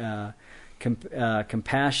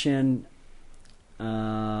compassion,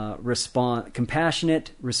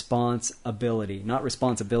 compassionate responsibility, not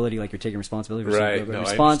responsibility like you're taking responsibility for right. something,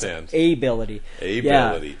 but No, I understand. ability.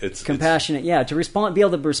 Yeah. It's compassionate. To respond, be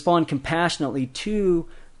able to respond compassionately to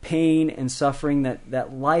pain and suffering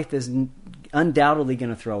that life is undoubtedly going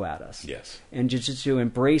to throw at us. Yes. And just to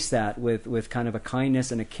embrace that with kind of a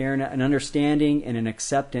kindness and a care and an understanding and an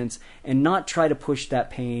acceptance, and not try to push that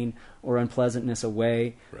pain or unpleasantness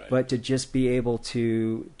away, right. but to just be able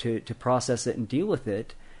to process it and deal with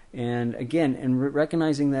it. And again,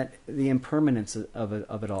 recognizing that the impermanence of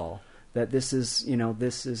it all, that this is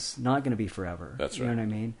not going to be forever. That's right. You know what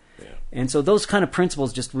I mean? Yeah. And so those kind of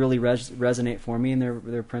principles just really resonate for me, and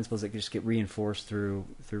they're principles that just get reinforced through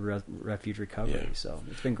refuge recovery. Yeah. So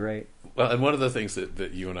it's been great. Well, and one of the things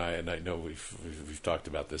that you and I know we've talked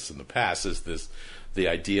about this in the past, is the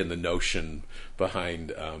idea and the notion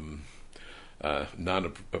behind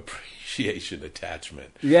non-appreciation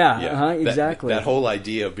attachment. Exactly. That whole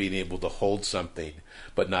idea of being able to hold something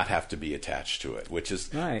but not have to be attached to it, which is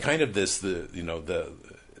kind of the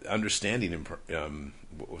understanding.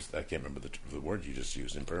 What was, I can't remember the word you just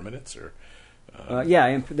used. Impermanence, or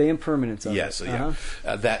the impermanence of it.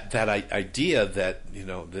 That idea that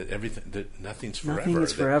that everything, that nothing's forever. Nothing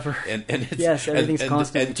is forever. And it's, yes, everything's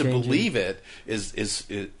constantly and to changing. believe it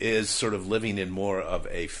is sort of living in more of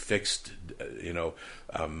a fixed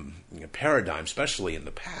paradigm, especially in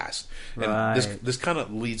the past. And right. this kind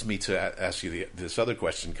of leads me to ask you this other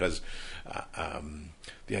question, because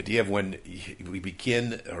the idea of when we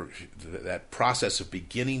begin, or that process of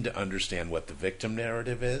beginning to understand what the victim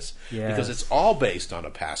narrative is, because it's all based on a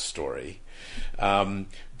past story. Do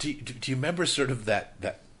you remember sort of that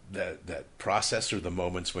process, or the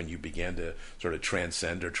moments when you began to sort of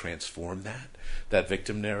transcend or transform that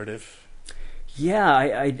victim narrative? Yeah,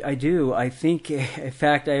 I do. I think, in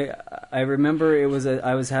fact, I remember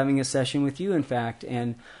I was having a session with you, in fact,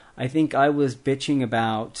 and I think I was bitching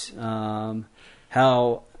about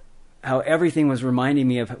how everything was reminding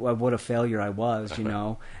me of what a failure I was,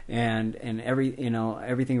 and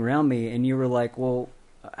everything around me. And you were like, well,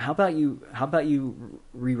 how about you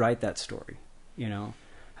rewrite that story,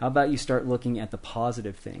 How about you start looking at the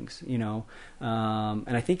positive things, And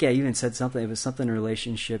I think I even said something. It was something in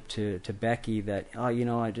relationship to Becky that,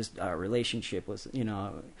 our relationship was,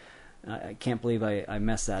 I can't believe I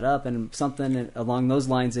messed that up, and something along those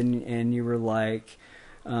lines. And you were like,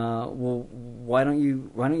 well, why don't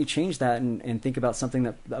you change that and think about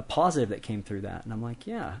something a positive that came through that? And I'm like,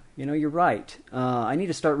 yeah, you're right. I need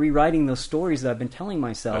to start rewriting those stories that I've been telling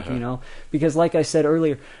myself, because like I said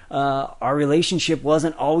earlier, our relationship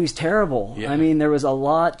wasn't always terrible. Yeah. I mean, there was a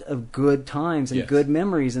lot of good times and good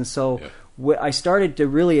memories. And so I started to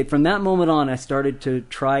really, from that moment on, I started to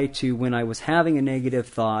try to, when I was having a negative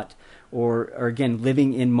thought, or again,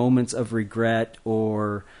 living in moments of regret,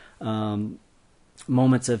 or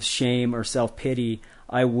moments of shame or self-pity,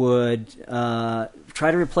 I would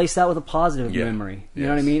try to replace that with a positive memory. You know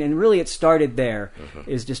what I mean? And really it started there,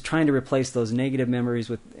 is just trying to replace those negative memories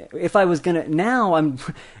with, if I was going to, now and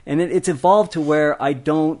it's evolved to where I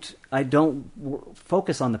don't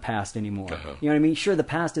focus on the past anymore. You know what I mean? Sure, the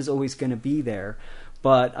past is always going to be there,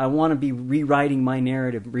 but I want to be rewriting my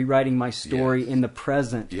narrative, rewriting my story in the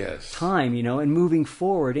present time, and moving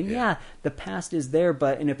forward. And the past is there,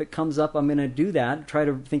 and if it comes up, I'm going to do that, try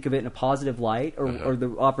to think of it in a positive light, or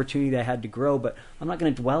the opportunity that I had to grow, but I'm not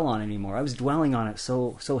going to dwell on it anymore. I was dwelling on it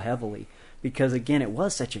so heavily, because again, it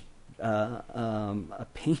was such a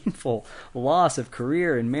painful loss of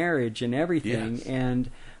career and marriage and everything. And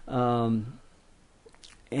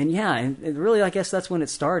really, I guess that's when it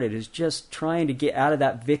started, is just trying to get out of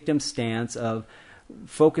that victim stance of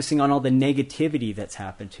focusing on all the negativity that's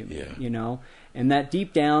happened to me, and that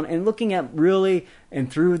deep down, and looking at really, and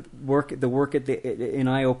through the work in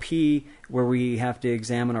IOP, where we have to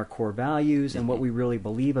examine our core values and what we really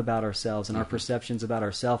believe about ourselves and our perceptions about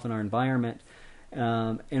ourselves and our environment,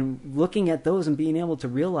 and looking at those and being able to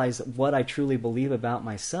realize what I truly believe about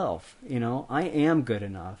myself. I am good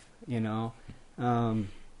enough,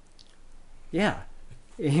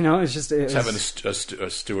 it's just... It's having a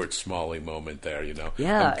Stuart Smalley moment there,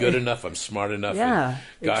 Yeah. I'm good enough, I'm smart enough, yeah, and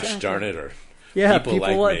gosh exactly. darn it, or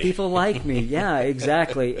people like me. Yeah,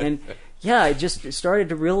 exactly. And I just started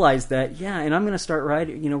to realize that, and I'm going to start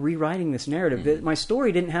rewriting this narrative. That my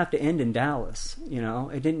story didn't have to end in Dallas,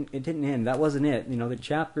 it didn't end. That wasn't it. The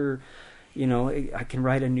chapter, I can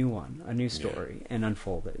write a new one, a new story, and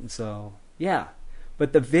unfold it. And so,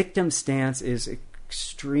 but the victim stance is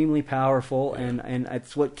extremely powerful, and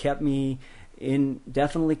it's what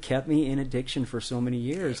definitely kept me in addiction for so many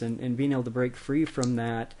years, and being able to break free from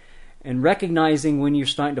that, and recognizing when you're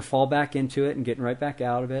starting to fall back into it and getting right back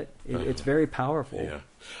out of it. It's very powerful. Yeah,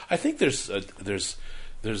 I think there's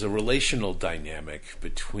a relational dynamic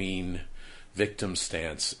between victim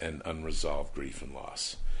stance and unresolved grief and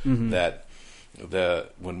loss. That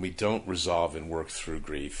when we don't resolve and work through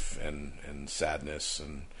grief and sadness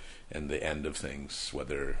and the end of things,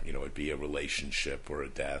 whether it be a relationship or a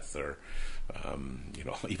death or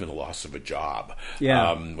even a loss of a job.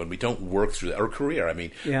 Yeah. When we don't work through that, or career,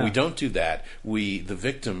 we don't do that. The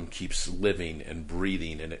victim keeps living and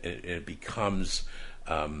breathing, and it becomes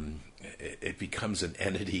an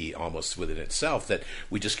entity almost within itself that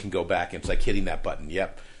we just can go back and it's like hitting that button.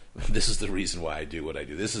 Yep. This is the reason why I do what I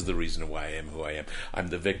do. This is the reason why I am who I am. I'm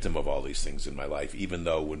the victim of all these things in my life, even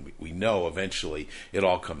though when we know eventually it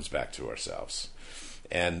all comes back to ourselves.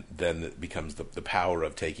 And then it becomes the power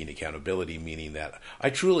of taking accountability, meaning that I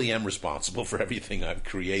truly am responsible for everything I've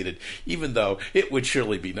created, even though it would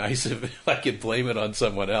surely be nice if I could blame it on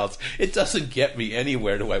someone else. It doesn't get me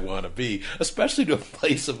anywhere do I want to be, especially to a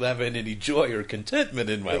place of having any joy or contentment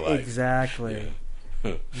in my life. Exactly.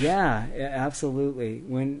 Yeah, absolutely.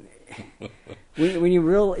 When you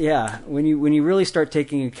really start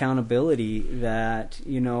taking accountability that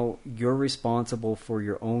you're responsible for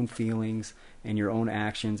your own feelings and your own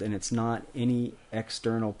actions, and it's not any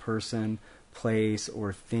external person, place,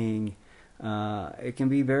 or thing. It can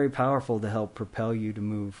be very powerful to help propel you to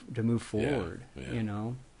move forward.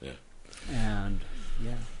 Yeah. And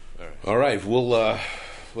all right. Well,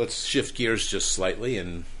 let's shift gears just slightly,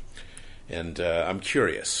 and I'm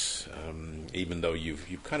curious. Even though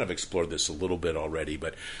you've kind of explored this a little bit already,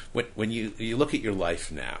 but when you look at your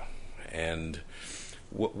life now, and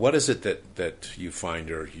what is it that you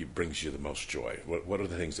find brings you the most joy? What are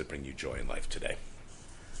the things that bring you joy in life today?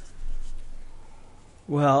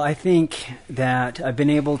 Well, I think that I've been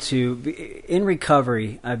able to, in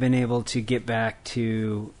recovery, I've been able to get back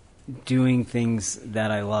to doing things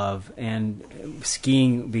that I love, and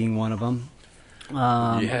skiing being one of them. Yes.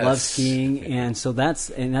 I love skiing, and so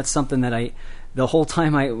that's something that the whole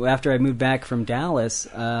time after I moved back from Dallas,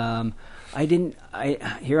 here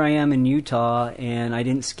I am in Utah, and I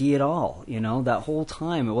didn't ski at all. That whole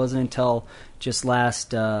time. It wasn't until just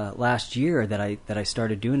last year that I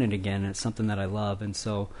started doing it again. It's something that I love, and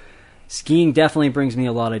so skiing definitely brings me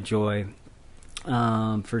a lot of joy,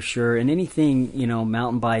 for sure. And anything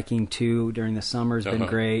mountain biking too during the summer has been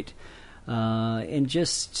great. And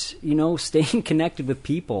just staying connected with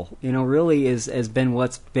people really has been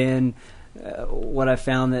what I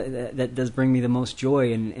found that does bring me the most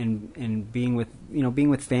joy, and being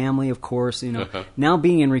with family, of course. Now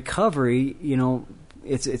being in recovery,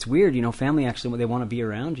 it's weird. Family actually, they want to be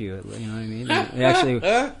around you. You know what I mean? They actually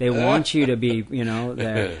they want you to be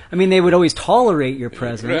there. They would always tolerate your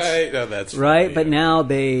presence, right? No, that's right. Funny,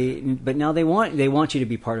 But now they want you to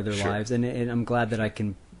be part of their lives, and I'm glad that I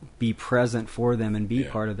can be present for them and be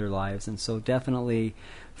part of their lives. And so definitely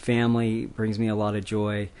family brings me a lot of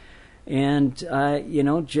joy. And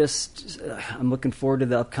I'm looking forward to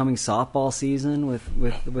the upcoming softball season with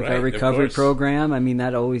our recovery program.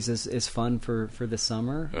 That always is fun for the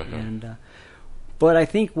summer. And but I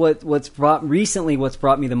think what's brought me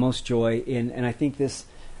the most joy and I think this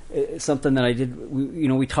is something that I did.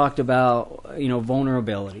 We talked about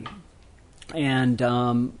vulnerability,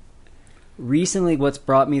 and recently what's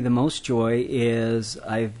brought me the most joy is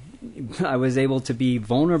I was able to be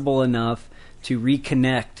vulnerable enough to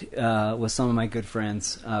reconnect with some of my good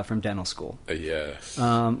friends from dental school. Yes.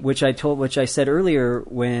 Which I said earlier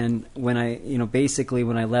when I basically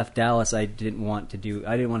when I left Dallas, I didn't want to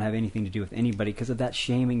have anything to do with anybody because of that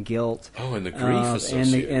shame and guilt. Oh, and the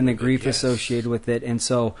grief associated associated with it. And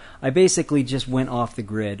so I basically just went off the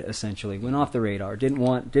grid, essentially went off the radar. Didn't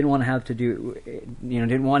want to have to do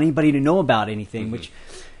didn't want anybody to know about anything. Which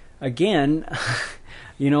again.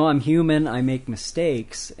 I'm human, I make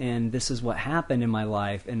mistakes, and this is what happened in my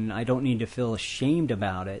life, and I don't need to feel ashamed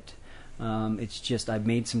about it. It's just I've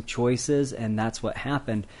made some choices, and that's what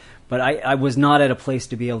happened. But I was not at a place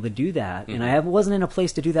to be able to do that, and I wasn't in a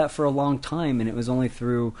place to do that for a long time, and it was only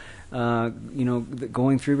through,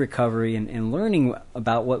 going through recovery and learning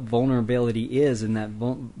about what vulnerability is, and that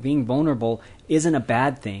being vulnerable isn't a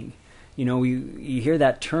bad thing. You hear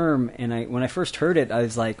that term, and when I first heard it, I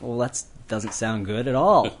was like, well, that doesn't sound good at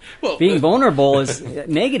all. Well, being vulnerable is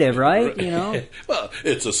negative, right? Well,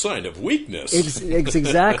 it's a sign of weakness. It's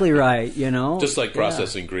exactly right. Just like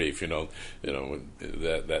processing grief,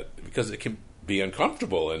 that because it can be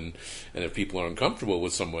uncomfortable, and if people are uncomfortable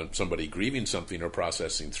with somebody grieving something or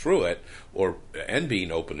processing through it, and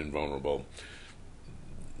being open and vulnerable,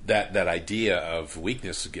 that idea of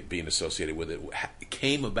weakness being associated with it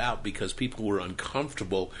came about because people were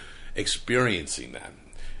uncomfortable experiencing that.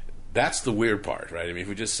 That's the weird part, right? I mean, if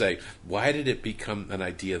we just say, why did it become an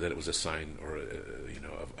idea that it was a sign or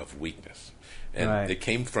of weakness? And it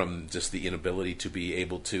came from just the inability to be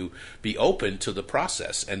able to be open to the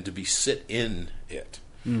process and to sit in it,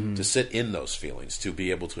 to sit in those feelings, to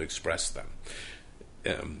be able to express them.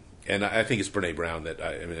 And I think it's Brene Brown that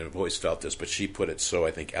I've always felt this, but she put it so,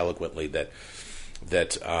 I think, eloquently that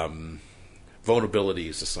vulnerability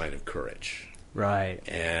is a sign of courage. Right.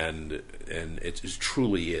 And it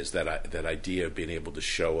truly is that idea of being able to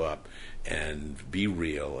show up and be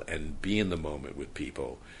real and be in the moment with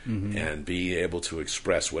people and be able to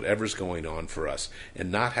express whatever's going on for us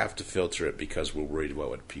and not have to filter it because we're worried about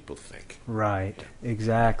what people think. Right.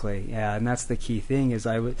 Exactly. Yeah, and that's the key thing is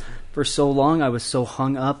for so long I was so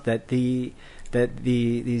hung up that these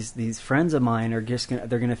friends of mine are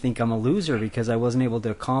they're gonna think I'm a loser because I wasn't able to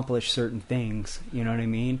accomplish certain things. You know what I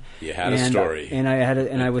mean? You had a story, and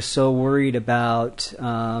I was so worried about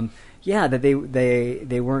that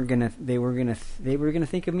they were gonna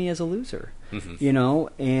think of me as a loser. You know,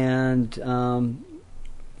 and a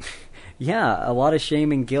lot of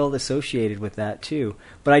shame and guilt associated with that too.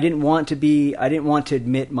 But I didn't want to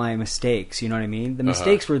admit my mistakes. You know what I mean? The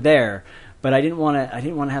mistakes were there. But I didn't want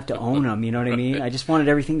to have to own them. You know what I mean? I just wanted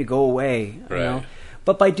everything to go away. You know?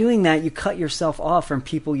 But by doing that, you cut yourself off from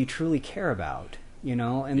people you truly care about. You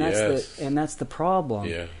know, and that's the problem.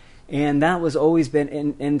 Yeah. And that was always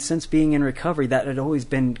been, and since being in recovery, that had always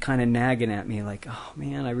been kind of nagging at me. Like, oh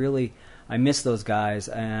man, I miss those guys,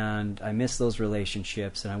 and I miss those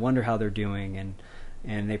relationships, and I wonder how they're doing,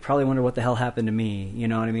 and they probably wonder what the hell happened to me. You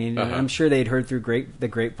know what I mean? I'm sure they'd heard through the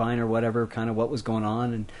grapevine or whatever, kind of what was going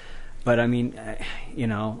on, But I mean, you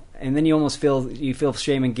know, and then you almost feel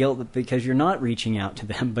shame and guilt because you're not reaching out to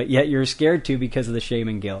them, but yet you're scared to because of the shame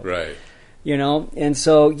and guilt. Right. You know, and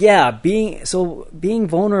so being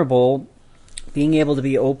vulnerable, being able to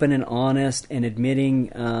be open and honest, and admitting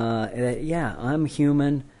that I'm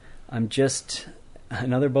human, I'm just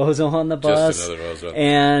another bozo on the bus, just another bozo,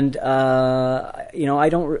 and I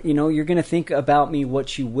don't, you're going to think about me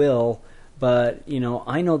what you will, but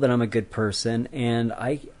I know that I'm a good person, and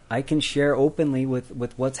I can share openly with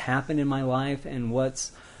what's happened in my life and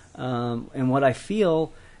what's and what I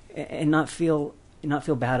feel, and not feel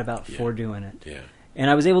bad about for doing it. Yeah. And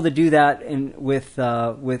I was able to do that with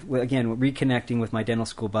again reconnecting with my dental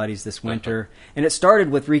school buddies this winter. And it started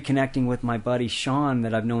with reconnecting with my buddy Sean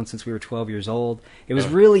that I've known since we were 12 years old. It was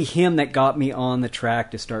really him that got me on the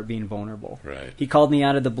track to start being vulnerable. Right. He called me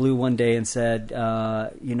out of the blue one day and said,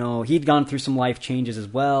 he'd gone through some life changes as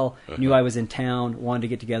well. Knew I was in town, wanted to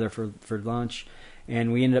get together for lunch,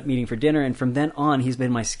 and we ended up meeting for dinner. And from then on, he's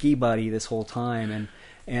been my ski buddy this whole time.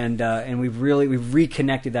 And we've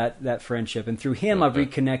reconnected that friendship, and through him I've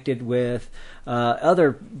reconnected with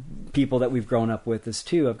other people that we've grown up with as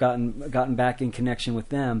too. I've gotten back in connection with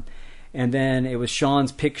them, and then it was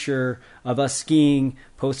Sean's picture of us skiing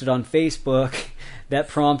posted on Facebook that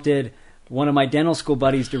prompted one of my dental school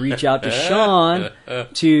buddies to reach out to Sean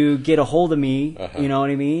to get a hold of me. You know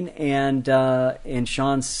what I mean? And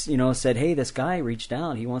Sean said, "Hey, this guy reached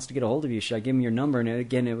out. He wants to get a hold of you. Should I give him your number?" And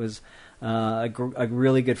again, it was a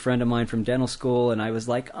really good friend of mine from dental school, and I was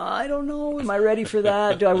like, I don't know, am I ready for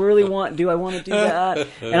that? Do I want to do that?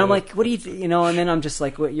 And I'm like, what do you, and then I'm just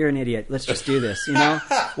like, well, you're an idiot. Let's just do this,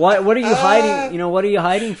 What are you hiding? What are you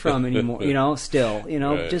hiding from anymore? Still,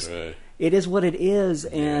 right. It is what it is,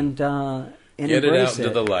 and get it out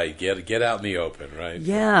into the light. Get out in the open, right?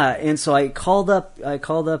 Yeah, and so I called up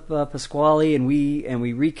Pasquale, and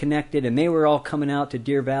we reconnected, and they were all coming out to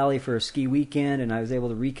Deer Valley for a ski weekend, and I was able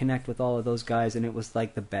to reconnect with all of those guys, and it was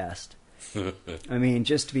like the best. I mean,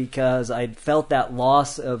 just because I'd felt that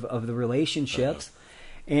loss of the relationships,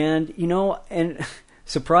 and and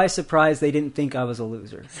surprise, surprise, they didn't think I was a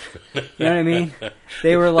loser. You know what I mean?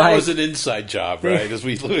 They were like... That was an inside job, right? As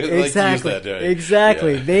we like to use that.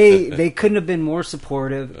 Exactly. Yeah. They couldn't have been more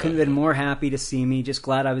supportive, couldn't have been more happy to see me, just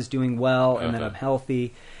glad I was doing well and that I'm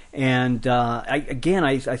healthy. And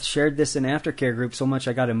I shared this in aftercare group so much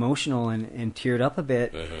I got emotional and teared up a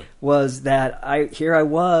bit, was that I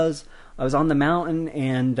was on the mountain,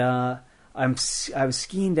 and I was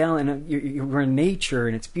skiing down, and we're in nature,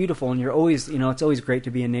 and it's beautiful, and you're always, it's always great to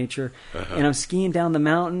be in nature. And I'm skiing down the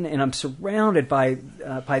mountain, and I'm surrounded by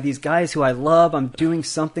these guys who I love. I'm doing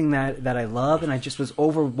something that I love, and I just was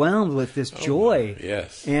overwhelmed with this joy.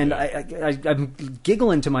 Yes. And I'm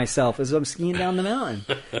giggling to myself as I'm skiing down the mountain,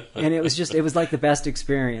 and it was like the best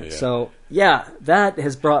experience. Yeah. So yeah, that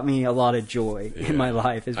has brought me a lot of joy in my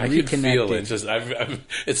life. Is I reconnecting. can feel it. Just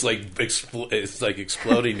it's like it's like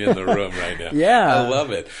exploding in the room right now. Yeah, I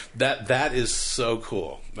love it. That is so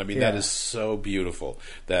cool. I mean, that is so beautiful.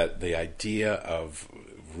 That the idea of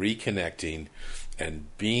reconnecting and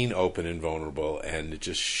being open and vulnerable and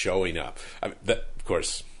just showing up. I mean, that, of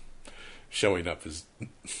course, showing up is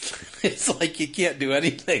it's like you can't do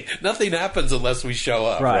anything. Nothing happens unless we show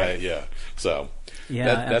up, right? Yeah. So.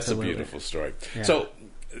 Yeah, that's a beautiful story. Yeah. So,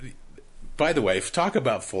 by the way, talk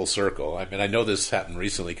about full circle. I mean, I know this happened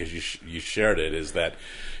recently because you shared it. Is that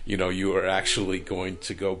you are actually going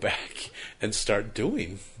to go back and start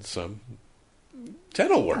doing some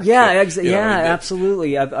dental work? Yeah,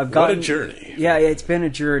 absolutely. I've gotten, what a journey. Yeah, it's been a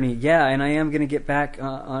journey. Yeah, and I am going to get back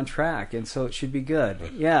on track, and so it should be good.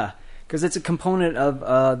 Yeah, because it's a component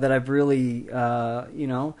of that I've really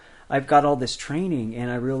I've got all this training, and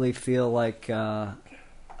I really feel like I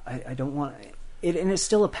don't want it, and it's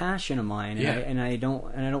still a passion of mine, and I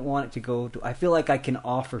don't want it to go to. I feel like I can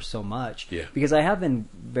offer so much because I have been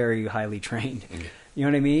very highly trained. You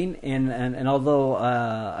know what I mean? And although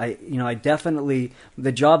I definitely,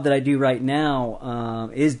 the job that I do right now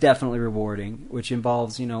is definitely rewarding, which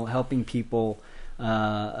involves helping people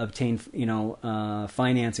obtain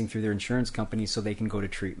financing through their insurance companies so they can go to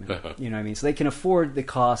treatment. You know what I mean? So they can afford the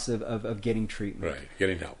cost of getting treatment. Right,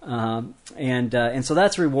 getting help. And so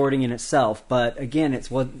that's rewarding in itself. But again,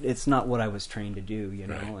 it's not what I was trained to do.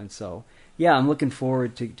 Right. And so I'm looking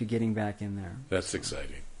forward to getting back in there. That's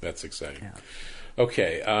exciting. Yeah.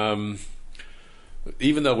 Okay.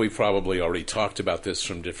 Even though we probably already talked about this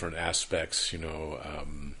from different aspects,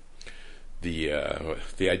 the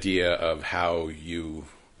idea of how you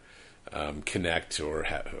connect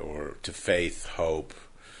or to faith, hope,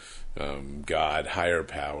 God, higher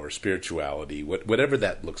power, spirituality, whatever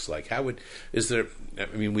that looks like.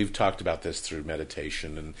 We've talked about this through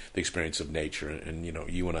meditation and the experience of nature, and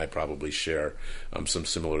you and I probably share some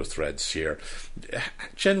similar threads here.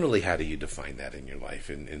 Generally, how do you define that in your life,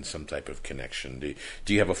 in some type of connection? Do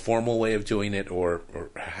you have a formal way of doing it, or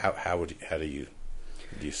how do you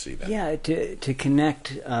see that? Yeah, to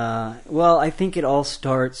connect. I think it all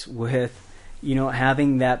starts with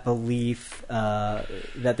having that belief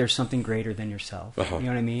that there's something greater than yourself. You know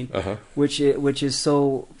what I mean? Which is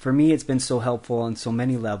so, for me, it's been so helpful on so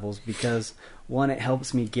many levels because one, it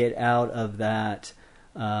helps me get out of that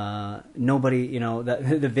nobody,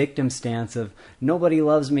 the victim stance of nobody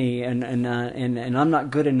loves me and I'm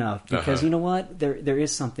not good enough because you know what? There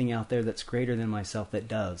is something out there that's greater than myself that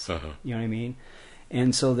does. You know what I mean?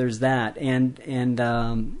 And so there's that, and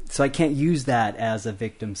so I can't use that as a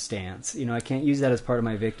victim stance. I can't use that as part of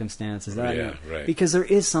my victim stance. Because there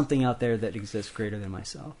is something out there that exists greater than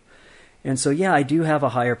myself. And so I do have a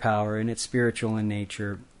higher power, and it's spiritual in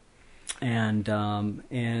nature. And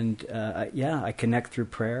I connect through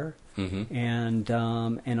prayer, and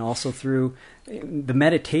also through the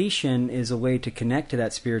meditation is a way to connect to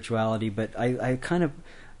that spirituality. But I kind of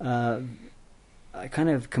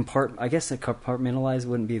compartmentalize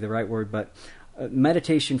wouldn't be the right word, but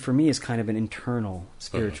meditation for me is kind of an internal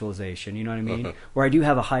spiritualization. You know what I mean? Where I do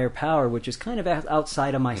have a higher power, which is kind of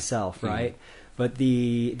outside of myself, right? But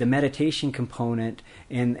the meditation component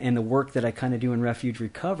and the work that I kind of do in refuge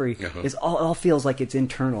recovery is all feels like it's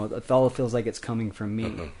internal. It all feels like it's coming from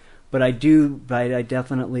me. But I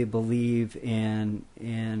definitely believe in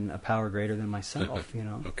a power greater than myself.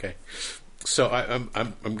 Okay. So I'm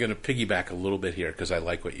going to piggyback a little bit here because I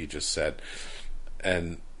like what you just said,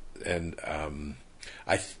 and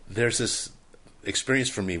there's this experience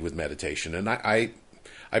for me with meditation, and I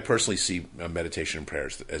personally see meditation and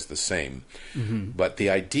prayers as the same, but the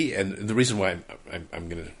idea and the reason why I'm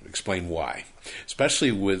going to explain why,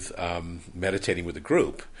 especially with meditating with a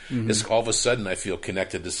group, is all of a sudden I feel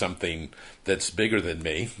connected to something that's bigger than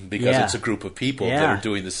me because it's a group of people that are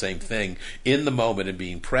doing the same thing in the moment and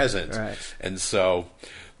being present, and so.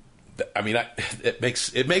 I mean, it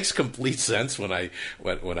makes complete sense when I'm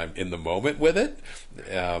in the moment with it,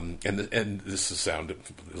 and this will sound a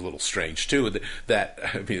little strange too.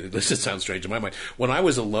 This sounds strange in my mind. When I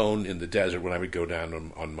was alone in the desert, when I would go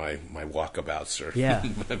down on my walkabouts or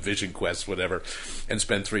my vision quests, whatever, and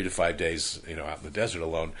spend 3 to 5 days, out in the desert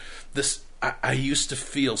alone, I used to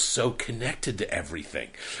feel so connected to everything.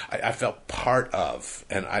 I felt part of,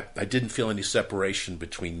 and I didn't feel any separation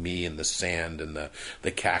between me and the sand and the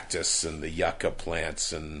cactus and the yucca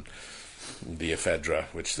plants and the ephedra,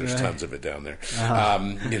 which there's tons of it down there.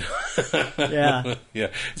 So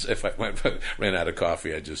if I ran out of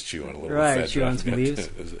coffee, I'd just chew on a little ephedra. Chew on some leaves.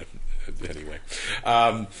 Anyway.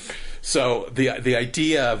 So the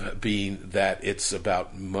idea of being that it's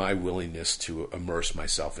about my willingness to immerse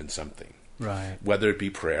myself in something, Right. whether it be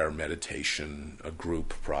prayer, meditation, a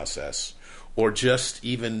group process, or just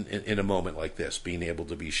even in a moment like this, being able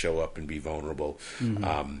to show up and be vulnerable.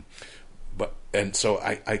 And so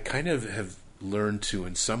I kind of have learned to,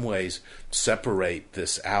 in some ways, separate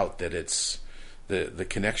this out, that it's the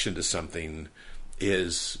connection to something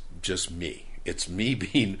is just me. It's me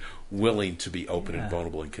being willing to be open and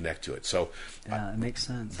vulnerable and connect to it. So it makes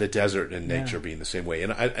sense. The desert and nature being the same way.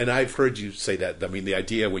 And I've heard you say that. I mean, the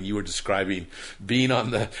idea when you were describing being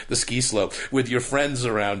on the ski slope with your friends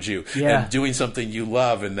around you and doing something you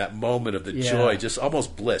love, and that moment of the joy, just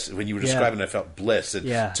almost bliss. When you were describing it, I felt bliss.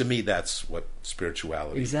 And to me, that's what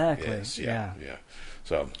spirituality is. Yeah.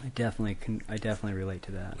 So I definitely relate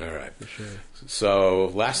to that. All right, for sure. So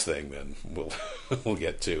last thing then we'll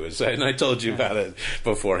get to is, and I told you about it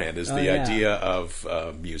beforehand, is the idea of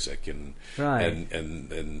music and we're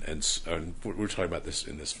talking about this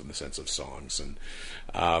from the sense of songs, and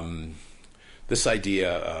this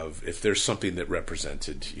idea of if there's something that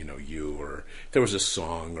represented you, or if there was a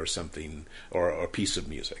song or something or a piece of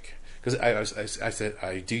music. Because I said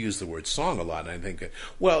I do use the word song a lot, and I think,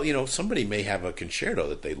 well, somebody may have a concerto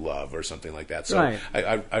that they love or something like that. So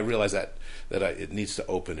I realize that it needs to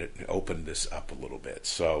open this up a little bit.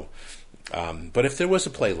 So, but if there was a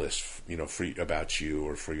playlist, about you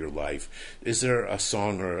or for your life, is there a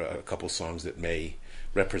song or a couple songs that may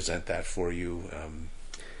represent that for you?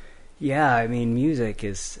 Yeah, I mean, music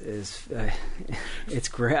is it's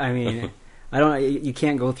great. I mean. You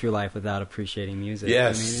can't go through life without appreciating music.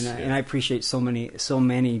 Yes. And I appreciate so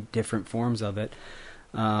many different forms of it.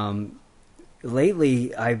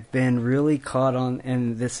 Lately, I've been really caught on,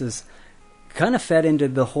 and this is kind of fed into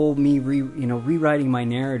the whole me rewriting my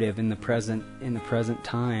narrative in the present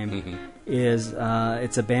time. Mm-hmm.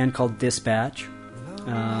 It's a band called Dispatch.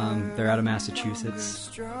 They're out of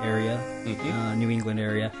Massachusetts area, New England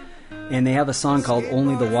area, and they have a song called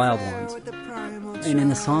 "Only the Wild Ones." And in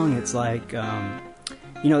the song, it's like,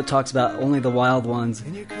 it talks about only the wild ones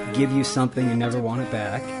give you something and never want it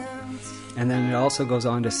back. And then it also goes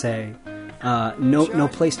on to say, no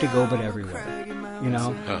place to go but everywhere,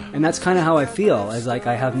 And that's kind of how I feel, as like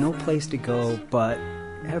I have no place to go but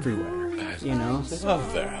everywhere, I love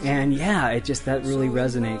that. And that really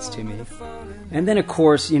resonates to me. And then, of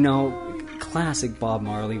course, classic Bob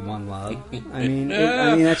Marley, One Love. I mean,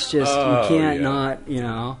 that's just, you can't not,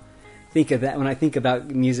 think of that when I think about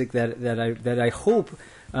music that I hope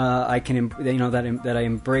I can that I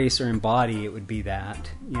embrace or embody. It would be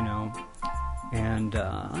that, and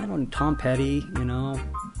Tom Petty,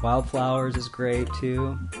 Wildflowers is great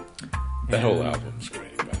too. That whole album's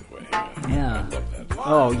great, by the way. Yeah. I love that.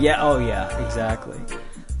 Oh yeah, exactly.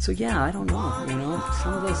 So I don't know,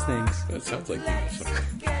 some of those things. That sounds like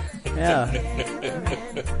something. Yeah.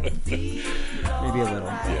 Maybe a little.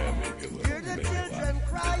 Yeah, maybe a little. Maybe a lot.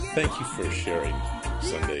 Thank you for sharing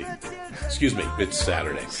Sunday. Excuse me, it's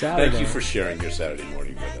Saturday. Thank you for sharing your Saturday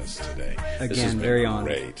morning with us today. Again, this has been very honored.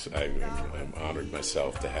 Great. I'm honored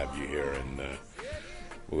myself to have you here, and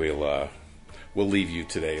we'll leave you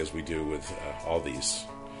today, as we do with all these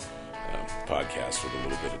podcasts, with a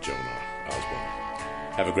little bit of Jonah Osborne.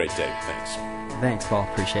 Have a great day. Thanks. Thanks, Paul.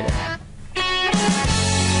 Appreciate it.